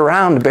couldn't wait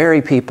around to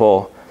bury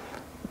people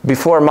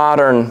before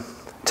modern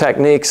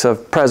techniques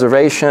of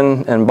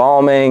preservation,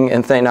 embalming,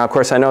 and things. Now, of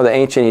course, I know the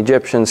ancient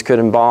Egyptians could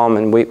embalm,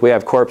 and we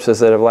have corpses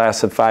that have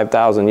lasted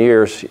 5,000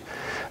 years,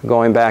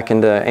 going back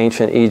into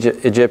ancient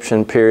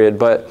Egyptian period.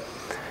 But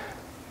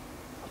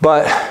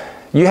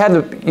you had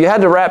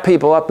to wrap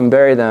people up and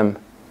bury them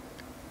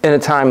in a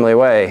timely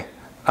way,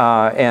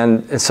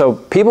 and so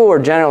people were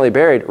generally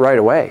buried right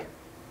away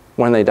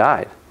when they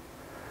died.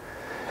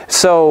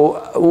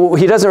 So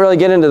he doesn't really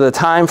get into the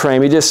time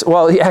frame. He just,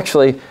 well, he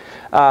actually.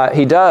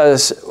 He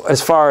does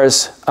as far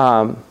as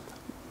how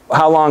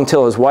long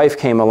till his wife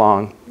came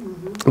along.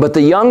 But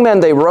the young men,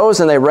 they rose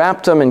and they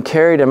wrapped him and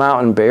carried him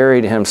out and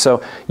buried him.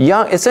 So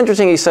it's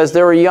interesting, he says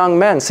there were young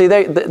men. See,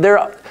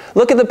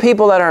 look at the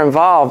people that are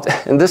involved,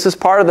 and this is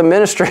part of the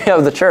ministry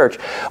of the church.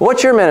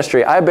 What's your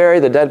ministry? I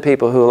bury the dead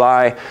people who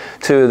lie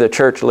to the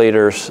church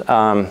leaders.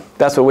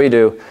 That's what we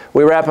do.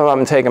 We wrap them up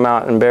and take them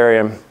out and bury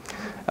them.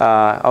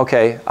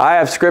 Okay, I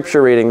have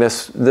scripture reading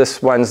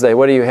this Wednesday.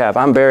 What do you have?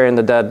 I'm burying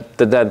the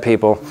dead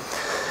people.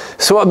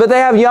 So, but they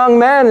have young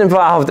men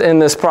involved in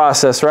this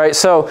process, right?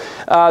 So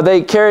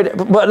they carried,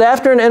 but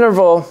after an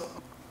interval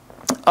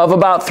of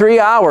about 3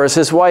 hours,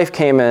 his wife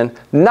came in,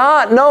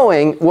 not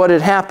knowing what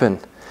had happened.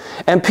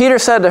 And Peter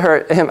said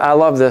to him, I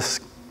love this.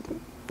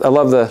 I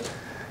love the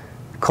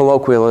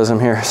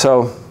colloquialism here.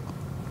 So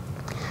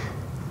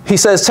he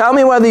says, tell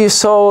me whether you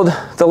sold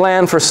the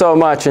land for so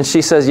much. And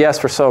she says, yes,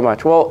 for so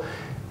much. Well,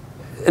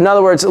 in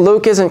other words,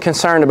 Luke isn't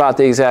concerned about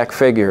the exact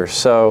figures.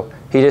 So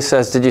he just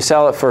says, did you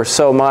sell it for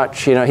so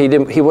much? You know,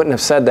 he wouldn't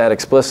have said that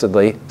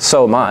explicitly,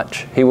 so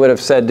much. He would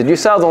have said, did you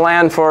sell the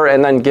land for,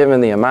 and then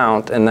given the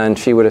amount, and then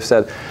she would have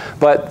said.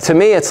 But to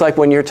me, it's like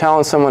when you're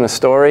telling someone a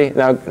story.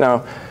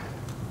 Now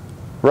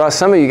Russ,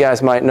 some of you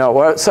guys might know.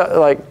 Well, so,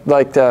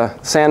 like the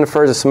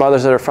Sandefurs and some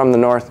others that are from the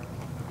north.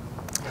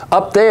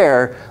 Up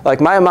there,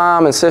 like my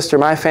mom and sister,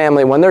 my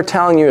family, when they're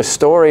telling you a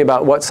story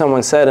about what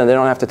someone said and they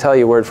don't have to tell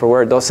you word for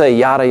word, they'll say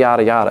yada,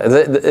 yada, yada.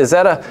 Is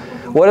that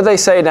what do they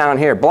say down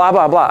here? Blah,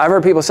 blah, blah. I've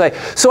heard people say,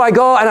 so I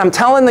go and I'm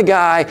telling the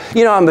guy,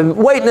 you know, I've been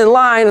waiting in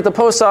line at the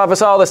post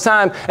office all this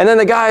time, and then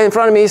the guy in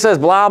front of me says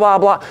blah, blah,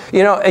 blah.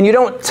 You know, and you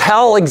don't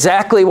tell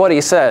exactly what he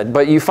said,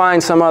 but you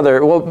find some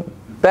other, well,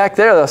 back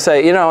there they'll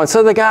say, you know, and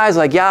so the guy's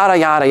like yada,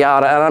 yada,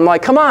 yada, and I'm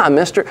like, come on,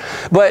 mister.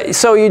 But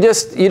so you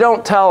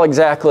don't tell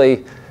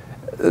exactly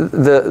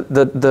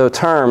the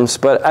terms,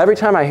 but every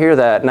time I hear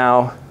that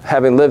now,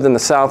 having lived in the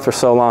South for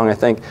so long, I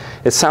think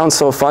it sounds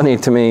so funny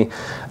to me,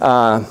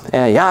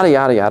 and yada,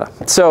 yada, yada.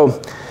 So,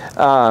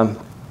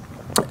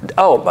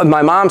 oh,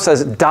 my mom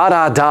says da,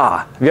 da, da.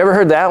 Have you ever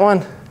heard that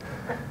one?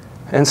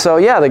 And so,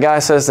 yeah, the guy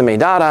says to me,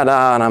 da, da,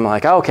 da, and I'm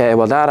like, okay,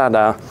 well, da, da,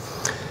 da.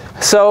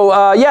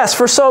 So, yes,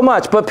 for so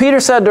much. But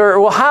Peter said to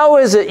her, well, how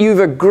is it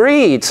you've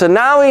agreed? So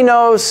now he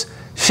knows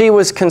she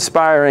was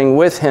conspiring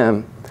with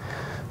him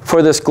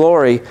for this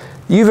glory.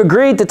 You've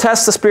agreed to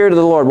test the Spirit of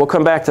the Lord. We'll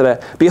come back to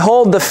that.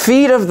 Behold, the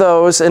feet of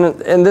those,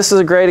 and this is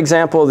a great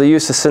example of the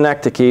use of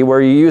synecdoche, where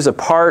you use a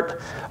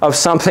part of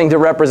something to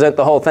represent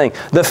the whole thing.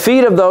 The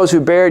feet of those who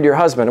buried your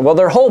husband. Well,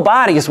 their whole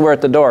bodies were at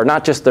the door,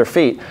 not just their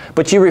feet.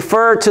 But you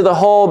refer to the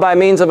whole by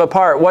means of a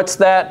part. What's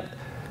that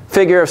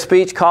figure of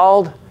speech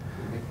called?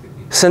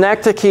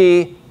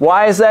 Synecdoche.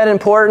 Why is that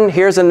important?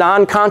 Here's a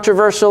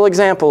non-controversial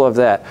example of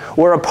that.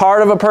 Where a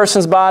part of a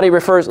person's body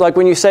refers, like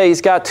when you say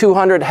he's got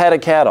 200 head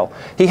of cattle.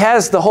 He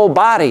has the whole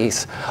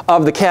bodies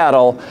of the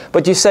cattle,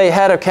 but you say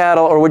head of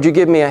cattle, or would you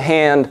give me a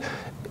hand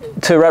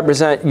to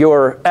represent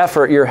your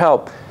effort, your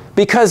help?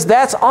 Because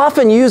that's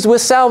often used with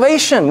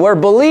salvation, where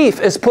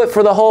belief is put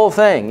for the whole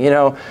thing. You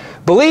know,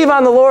 believe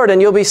on the Lord and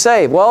you'll be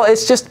saved. Well,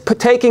 it's just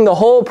taking the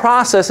whole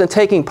process and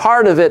taking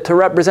part of it to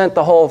represent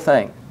the whole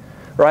thing.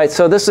 Right?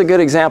 So this is a good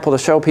example to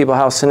show people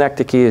how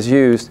synecdoche is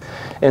used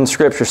in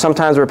Scripture.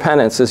 Sometimes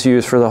repentance is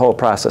used for the whole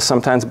process.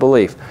 Sometimes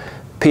belief.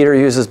 Peter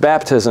uses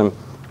baptism.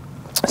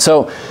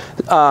 So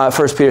 1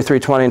 Peter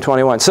 3:20 and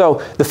 21.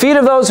 So the feet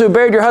of those who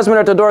buried your husband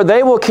at the door,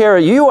 they will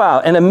carry you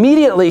out. And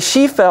immediately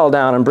she fell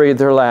down and breathed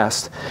her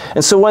last.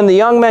 And so when the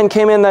young men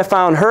came in, they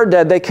found her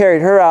dead. They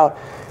carried her out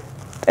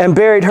and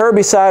buried her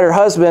beside her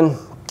husband.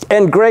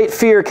 And great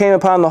fear came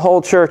upon the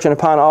whole church and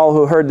upon all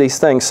who heard these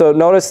things. So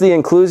notice the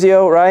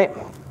inclusio, right?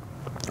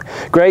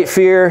 Great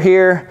fear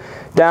here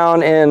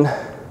down in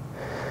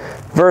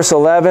verse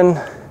 11.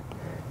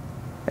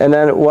 And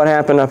then what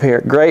happened up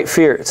here? Great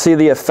fear. See,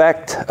 the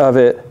effect of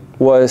it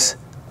was,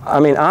 I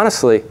mean,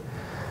 honestly,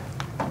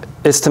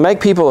 it's to make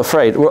people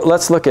afraid.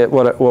 Let's look at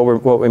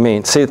what we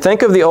mean. See,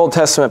 think of the Old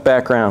Testament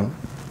background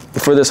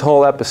for this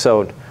whole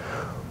episode.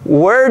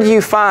 Where do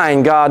you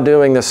find God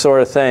doing this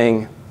sort of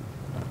thing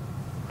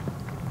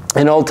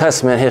in Old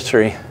Testament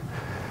history?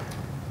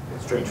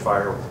 Strange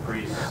fire with the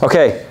priests.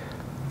 Okay.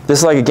 This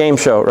is like a game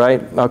show,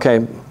 right?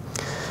 Okay.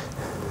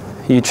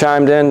 You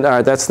chimed in. All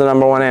right, that's the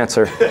number one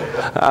answer.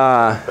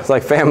 It's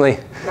like Family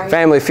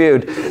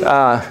Feud.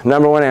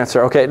 Number one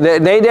answer. Okay,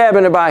 Nadab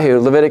and Abihu,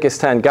 Leviticus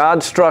 10.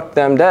 God struck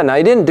them dead. Now,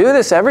 he didn't do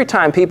this every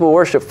time people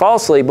worship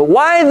falsely, but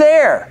why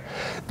there?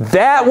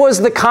 That was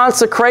the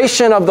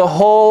consecration of the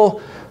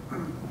whole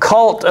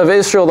cult of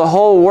Israel, the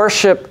whole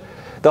worship.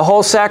 The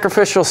whole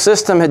sacrificial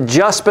system had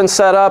just been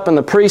set up, and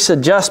the priests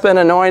had just been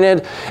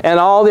anointed, and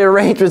all the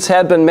arrangements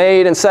had been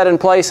made and set in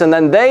place, and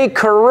then they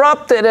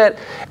corrupted it.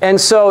 And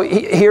so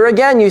here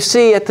again, you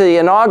see at the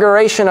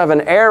inauguration of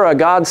an era,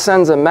 God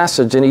sends a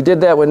message, and he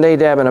did that with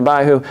Nadab and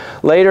Abihu.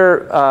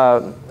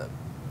 Later,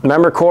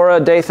 remember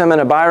Korah, Dathan,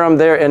 and Abiram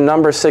there in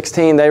Numbers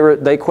 16,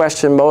 they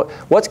questioned,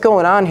 what's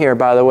going on here,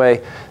 by the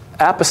way?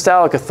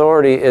 Apostolic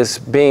authority is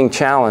being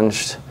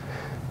challenged.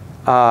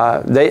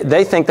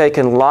 They think they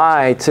can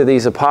lie to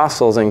these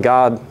apostles and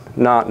God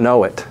not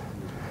know it.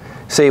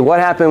 See, what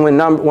happened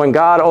when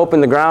God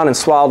opened the ground and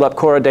swallowed up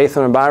Korah,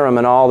 Dathan, and Abiram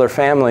and all their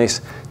families?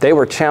 They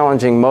were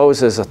challenging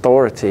Moses'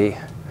 authority.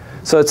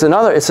 So it's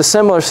a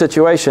similar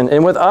situation.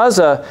 And with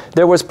Uzzah,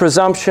 there was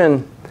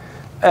presumption.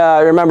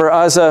 Remember,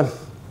 Uzzah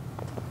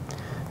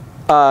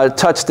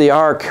touched the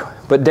ark,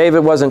 but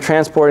David wasn't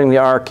transporting the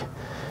ark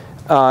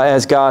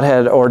as God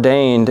had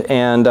ordained,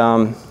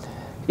 and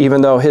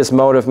even though his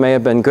motive may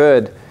have been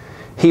good,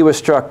 he was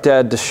struck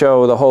dead to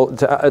show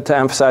to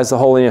emphasize the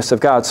holiness of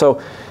God. So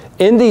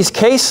in these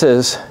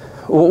cases,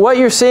 what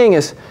you're seeing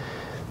is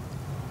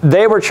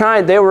they were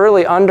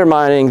really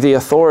undermining the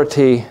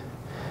authority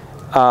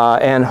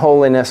and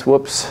holiness.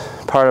 Whoops,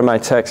 part of my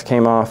text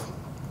came off.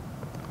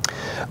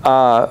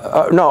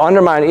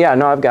 Undermining,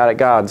 I've got it,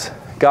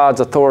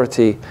 God's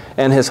authority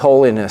and his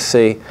holiness,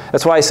 see.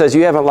 That's why he says,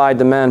 you haven't lied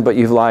to men, but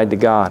you've lied to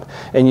God.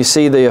 And you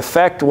see the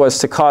effect was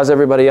to cause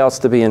everybody else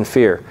to be in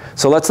fear.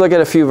 So let's look at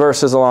a few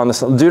verses along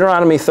this.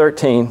 Deuteronomy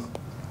 13.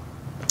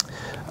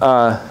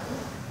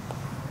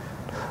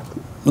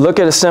 Look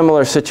at a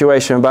similar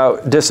situation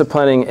about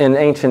disciplining in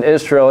ancient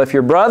Israel. If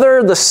your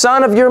brother, the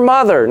son of your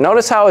mother,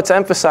 notice how it's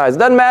emphasized. It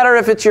doesn't matter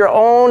if it's your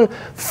own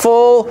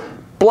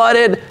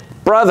full-blooded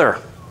brother.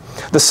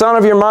 The son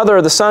of your mother,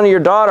 or the son of your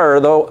daughter,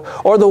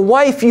 or the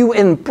wife you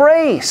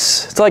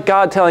embrace. It's like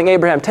God telling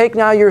Abraham, take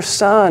now your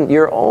son,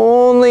 your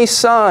only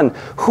son,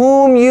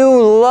 whom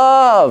you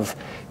love,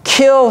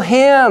 kill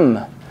him.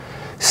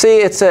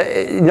 See,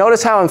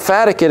 notice how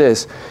emphatic it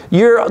is.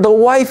 The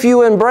wife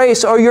you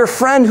embrace, or your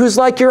friend who's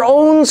like your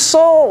own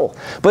soul.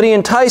 But he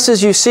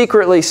entices you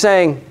secretly,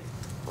 saying,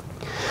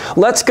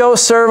 let's go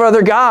serve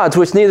other gods,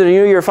 which neither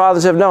you nor your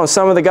fathers have known,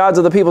 some of the gods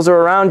of the peoples who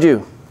are around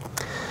you.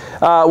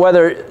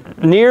 Whether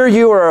near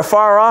you or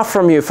afar off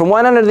from you, from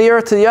one end of the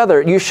earth to the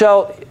other, you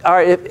shall,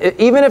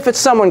 even if it's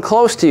someone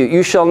close to you,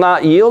 you shall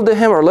not yield to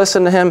him or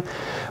listen to him.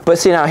 But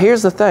see, now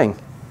here's the thing.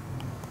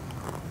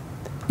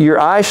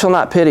 Your eye shall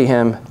not pity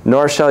him,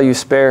 nor shall you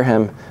spare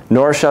him,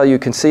 nor shall you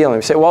conceal him.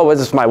 You say, well, this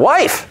is my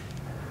wife.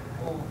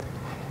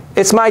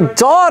 It's my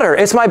daughter.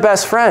 It's my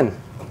best friend.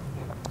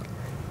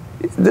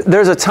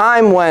 There's a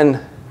time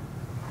when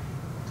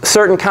a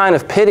certain kind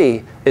of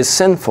pity is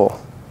sinful,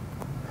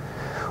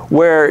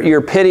 where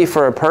your pity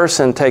for a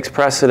person takes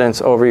precedence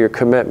over your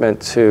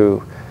commitment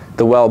to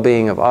the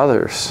well-being of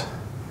others.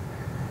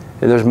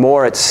 And there's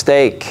more at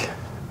stake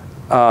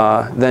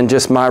than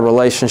just my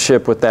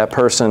relationship with that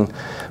person,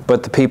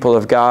 but the people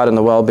of God and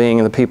the well-being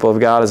of the people of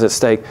God is at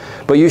stake.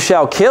 But you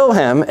shall kill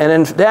him, and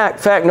in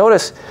fact,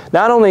 notice,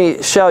 not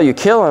only shall you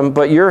kill him,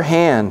 but your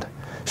hand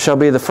shall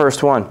be the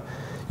first one.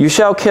 You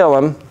shall kill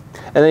him,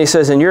 and then he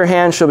says, and your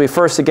hand shall be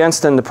first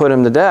against him to put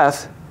him to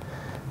death.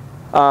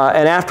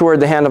 And afterward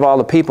the hand of all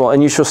the people,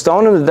 and you shall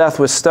stone him to death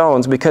with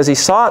stones, because he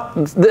sought.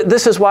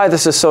 This is why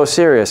this is so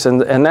serious,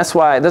 and that's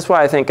why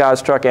I think God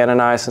struck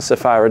Ananias and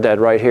Sapphira dead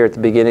right here at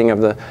the beginning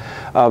of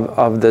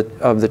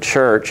the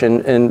church,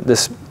 and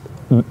this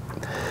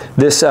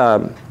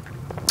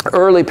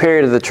early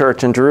period of the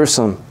church in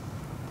Jerusalem.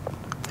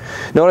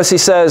 Notice he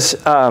says,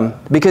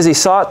 because he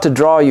sought to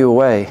draw you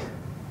away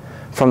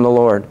from the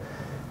Lord.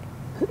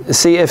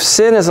 See, if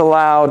sin is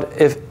allowed,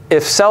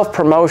 if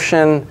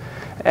self-promotion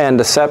and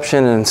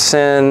deception and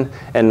sin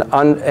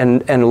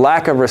and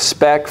lack of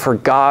respect for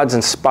God's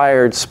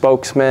inspired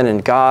spokesman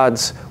and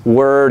God's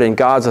word and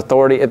God's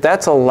authority, if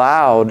that's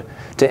allowed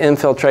to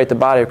infiltrate the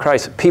body of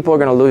Christ, people are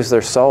going to lose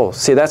their souls.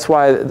 See, that's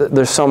why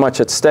there's so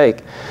much at stake.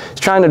 He's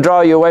trying to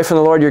draw you away from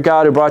the Lord your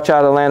God who brought you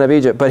out of the land of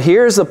Egypt. But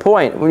here's the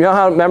point.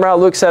 Remember how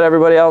Luke said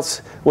everybody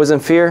else was in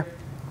fear?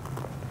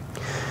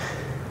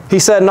 He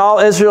said, and all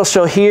Israel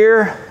shall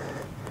hear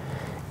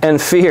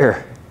and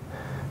fear.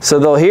 So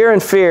they'll hear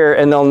and fear,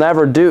 and they'll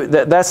never do.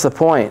 That's the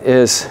point,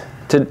 is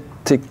to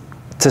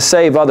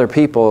save other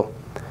people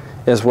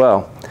as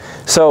well.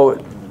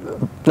 So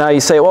now you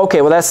say, well,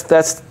 okay, well that's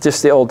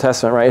just the Old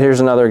Testament, right? Here's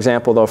another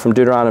example though from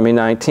Deuteronomy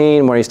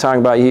 19, where he's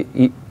talking about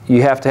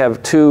you have to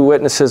have 2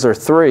 witnesses or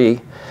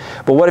 3.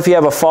 But what if you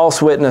have a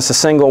false witness, a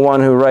single one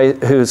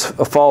who's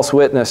a false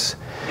witness?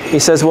 He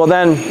says, well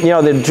then,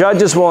 the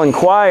judges will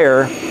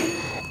inquire,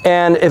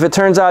 And if it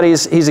turns out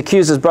he's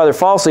accused his brother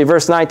falsely,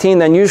 verse 19,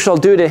 then you shall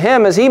do to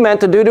him as he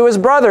meant to do to his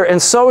brother,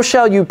 and so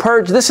shall you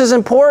purge. This is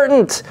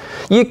important.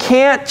 You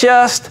can't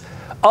just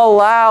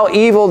allow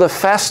evil to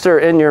fester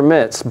in your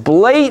midst.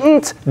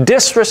 Blatant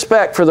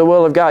disrespect for the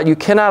will of God. You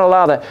cannot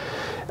allow that.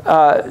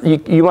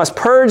 You must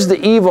purge the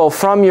evil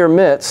from your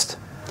midst.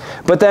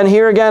 But then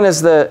here again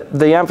is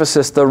the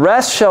emphasis. The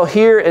rest shall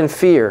hear and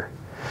fear.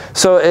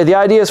 So the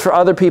idea is for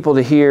other people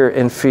to hear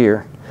and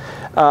fear.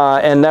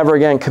 And never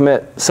again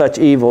commit such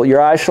evil.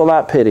 Your eyes shall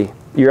not pity.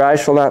 Your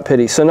eyes shall not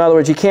pity. So in other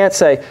words, you can't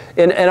say,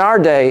 in our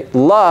day,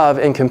 love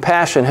and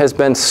compassion has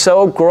been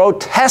so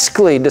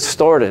grotesquely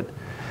distorted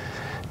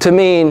to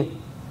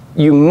mean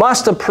you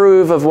must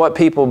approve of what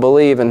people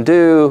believe and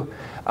do.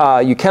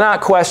 You cannot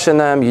question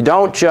them. You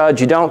don't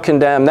judge. You don't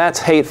condemn. That's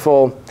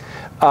hateful.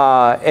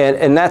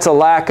 And that's a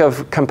lack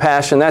of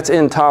compassion. That's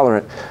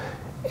intolerant.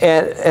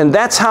 And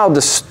that's how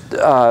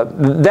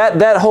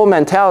that whole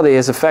mentality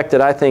has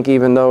affected, I think,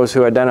 even those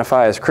who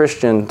identify as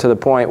Christian, to the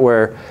point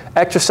where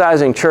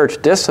exercising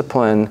church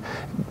discipline,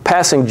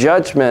 passing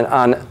judgment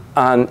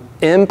on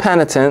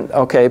impenitent,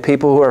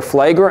 people who are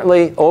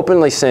flagrantly,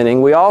 openly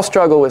sinning. We all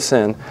struggle with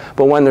sin.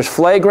 But when there's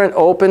flagrant,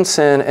 open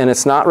sin and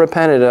it's not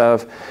repented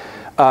of,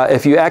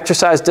 if you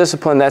exercise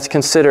discipline, that's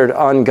considered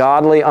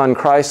ungodly,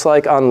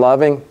 unchristlike,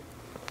 unloving.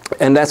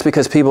 And that's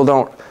because people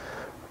don't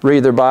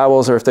read their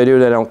Bibles, or if they do,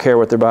 they don't care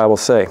what their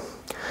Bibles say.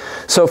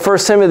 So 1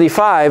 Timothy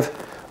 5,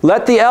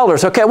 let the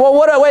elders. Okay,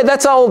 well, wait,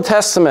 that's Old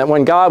Testament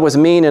when God was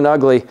mean and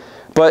ugly.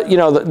 But, you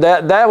know,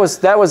 that was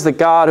the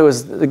God who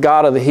was the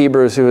God of the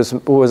Hebrews who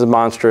was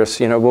monstrous.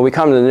 You know, when we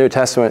come to the New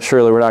Testament,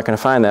 surely we're not going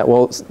to find that.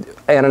 Well,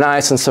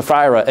 Ananias and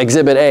Sapphira,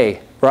 Exhibit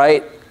A,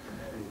 right?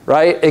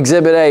 Right?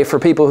 Exhibit A for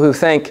people who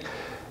think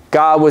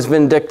God was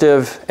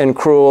vindictive and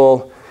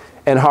cruel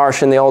and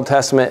harsh in the Old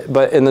Testament.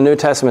 But in the New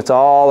Testament, it's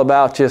all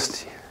about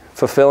just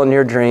fulfilling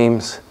your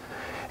dreams,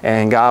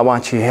 and God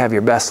wants you to have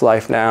your best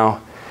life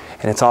now,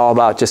 and it's all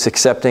about just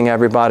accepting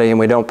everybody, and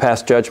we don't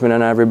pass judgment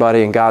on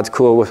everybody, and God's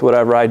cool with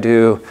whatever I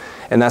do,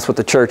 and that's what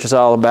the church is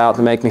all about,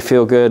 to make me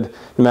feel good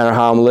no matter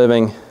how I'm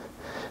living.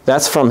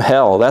 That's from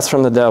hell. That's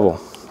from the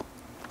devil.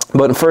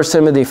 But in 1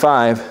 Timothy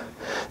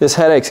 5, this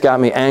headache's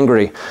got me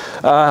angry.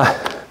 1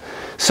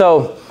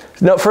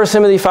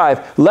 Timothy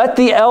 5, let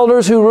the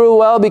elders who rule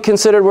well be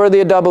considered worthy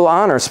of double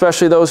honor,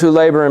 especially those who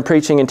labor in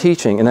preaching and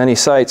teaching. And then he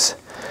cites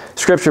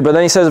Scripture. But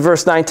then he says in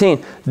verse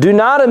 19, do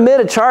not admit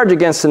a charge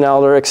against an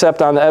elder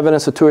except on the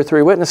evidence of 2 or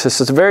 3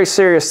 witnesses. It's a very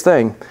serious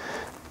thing.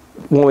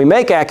 When we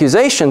make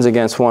accusations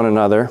against one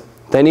another,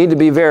 they need to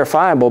be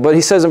verifiable. But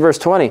he says in verse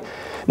 20,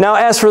 now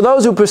as for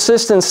those who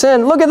persist in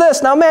sin, look at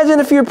this. Now imagine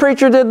if your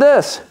preacher did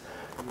this.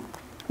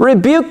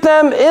 Rebuke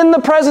them in the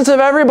presence of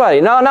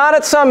everybody. Now, not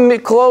at some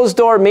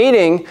closed-door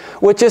meeting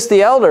with just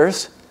the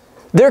elders.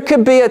 There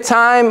could be a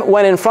time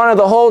when in front of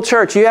the whole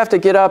church you have to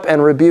get up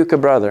and rebuke a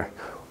brother.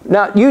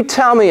 Now, you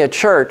tell me a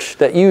church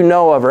that you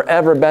know of or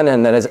ever been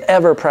in that has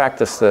ever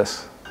practiced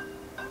this.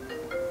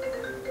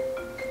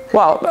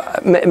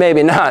 Well,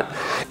 maybe not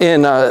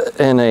in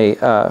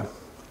a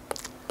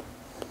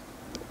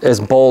as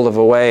bold of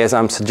a way as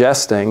I'm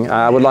suggesting.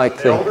 I would like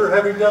to. Elder,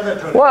 have you done that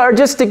to well, or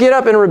just to get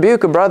up and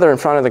rebuke a brother in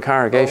front of the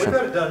congregation.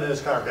 Well, we've got it done in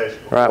this congregation.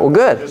 Right. Well,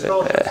 good. Just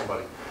fellowship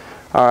somebody.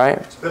 All right.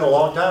 It's been a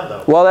long time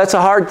though. Well, that's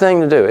a hard thing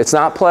to do. It's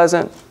not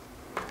pleasant,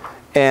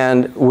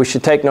 and we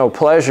should take no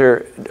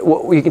pleasure.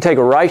 We can take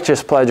a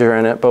righteous pleasure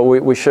in it, but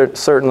we should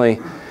certainly.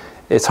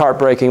 It's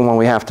heartbreaking when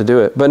we have to do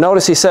it. But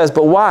notice he says,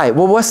 "But why?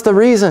 Well, what's the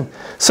reason?"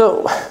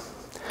 So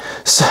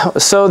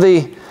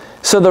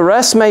the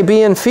rest may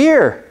be in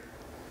fear.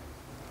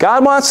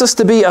 God wants us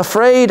to be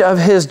afraid of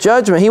His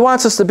judgment. He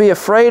wants us to be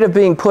afraid of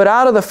being put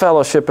out of the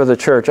fellowship of the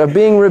church, of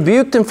being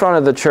rebuked in front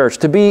of the church,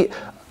 to be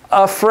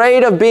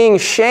afraid of being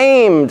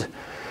shamed,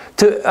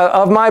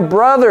 of my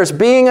brothers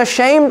being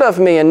ashamed of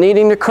me and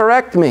needing to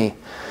correct me.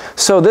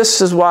 So this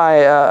is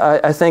why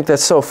I think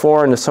that's so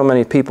foreign to so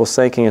many people's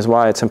thinking, is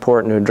why it's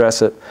important to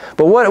address it.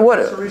 But what?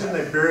 That's the reason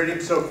they buried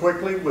him so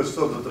quickly, was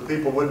so that the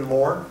people wouldn't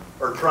mourn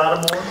or try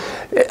to mourn?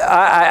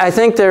 I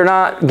think they're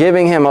not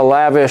giving him a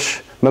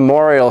lavish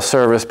memorial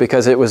service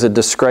because it was a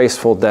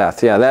disgraceful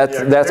death. Yeah,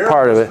 that's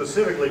part of it. Aaron was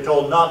specifically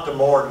told not to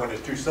mourn when his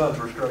 2 sons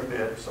were struck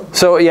dead.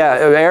 So yeah,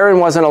 Aaron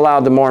wasn't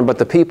allowed to mourn, but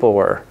the people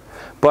were.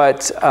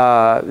 But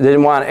they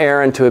didn't want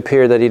Aaron to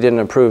appear that he didn't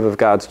approve of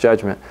God's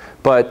judgment.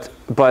 But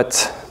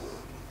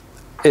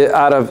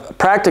out of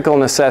practical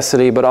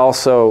necessity, but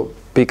also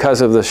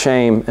because of the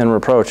shame and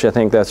reproach, I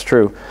think that's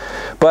true.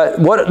 But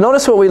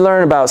notice what we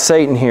learn about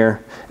Satan here,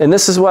 and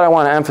this is what I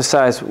want to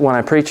emphasize when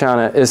I preach on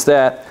it, is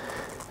that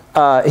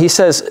he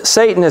says,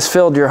 Satan has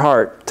filled your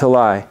heart to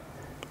lie.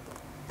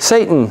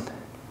 Satan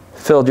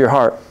filled your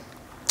heart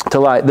to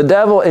lie. The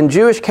devil, in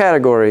Jewish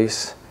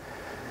categories,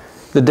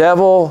 the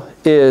devil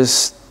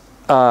is,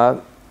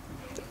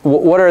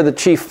 what are the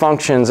chief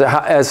functions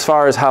as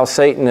far as how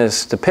Satan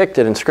is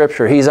depicted in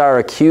Scripture? He's our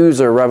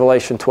accuser,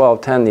 Revelation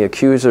 12:10,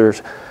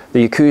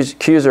 the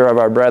accuser of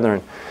our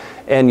brethren.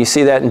 And you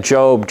see that in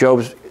Job.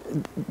 Job's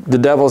the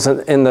devil's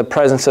in the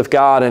presence of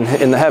God and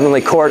in the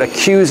heavenly court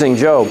accusing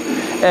Job.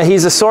 And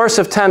he's a source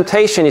of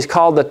temptation. He's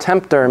called the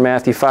tempter in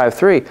Matthew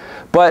 5:3.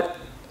 But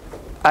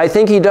I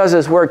think he does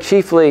his work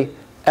chiefly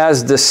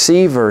as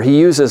deceiver. He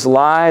uses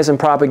lies and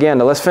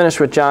propaganda. Let's finish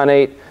with John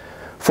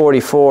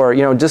 8:44.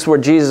 You know, just where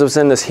Jesus was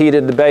in this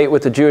heated debate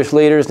with the Jewish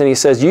leaders, and he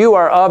says, "You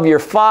are of your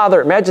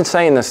father." Imagine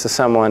saying this to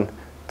someone,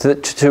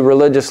 to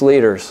religious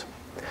leaders.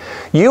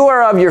 "You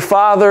are of your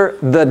father,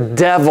 the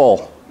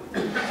devil,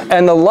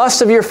 and the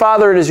lust of your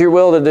father it is your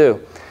will to do.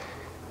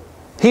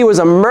 He was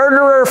a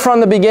murderer from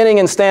the beginning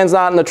and stands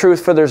not in the truth,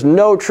 for there's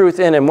no truth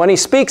in him. When he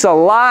speaks a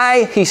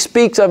lie, he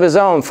speaks of his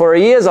own, for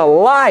he is a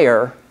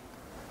liar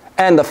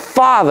and the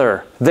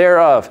father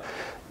thereof."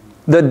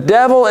 The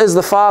devil is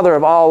the father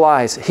of all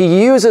lies. He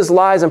uses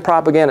lies and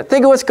propaganda.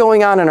 Think of what's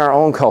going on in our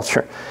own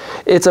culture.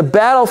 It's a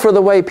battle for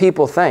the way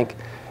people think.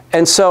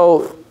 And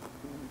so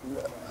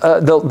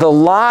the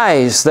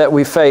lies that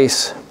we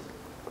face,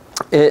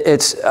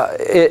 it's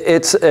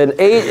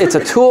a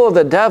tool of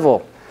the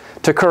devil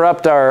to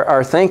corrupt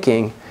our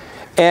thinking.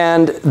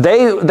 And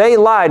they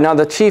lied. Now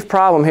the chief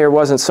problem here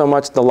wasn't so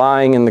much the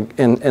lying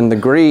and the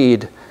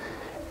greed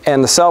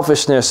and the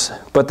selfishness,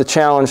 but the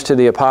challenge to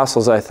the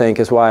apostles, I think,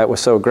 is why it was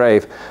so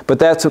grave. But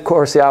that's, of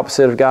course, the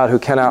opposite of God, who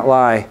cannot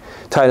lie.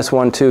 Titus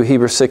 1:2,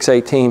 Hebrews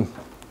 6:18.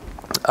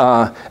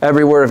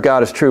 Every word of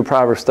God is true,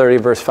 Proverbs 30,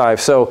 verse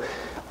 5. So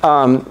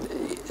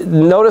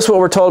notice what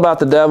we're told about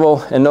the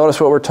devil, and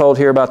notice what we're told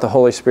here about the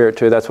Holy Spirit,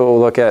 too. That's what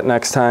we'll look at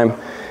next time.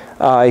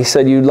 He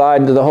said, "You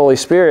lied to the Holy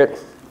Spirit."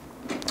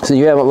 So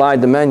you haven't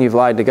lied to men, you've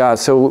lied to God.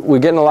 So we're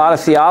getting a lot of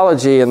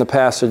theology in the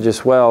passage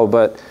as well,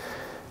 but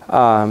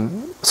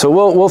so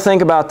we'll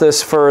think about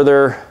this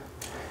further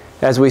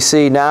as we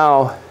see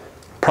now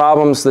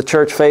problems the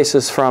church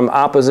faces from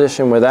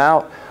opposition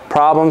without,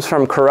 problems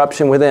from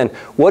corruption within.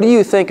 What do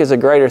you think is a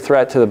greater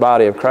threat to the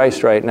body of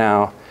Christ right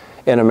now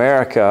in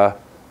America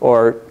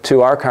or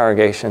to our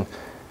congregation?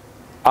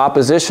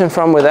 Opposition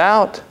from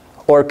without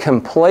or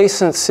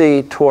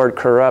complacency toward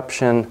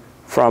corruption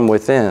from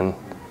within?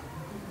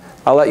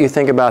 I'll let you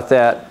think about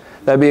that.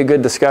 That'd be a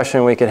good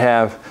discussion we could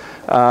have.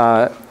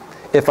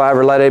 If I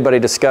ever let anybody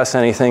discuss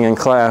anything in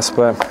class,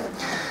 but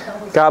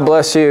God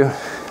bless you.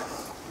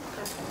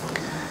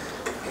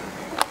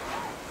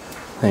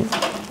 Thank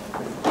you.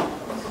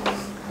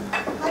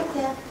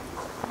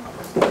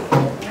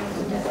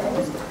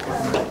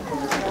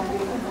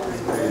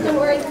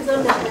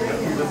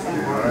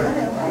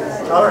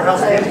 Tyler, how's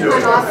Steve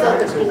doing? I'm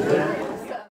awesome.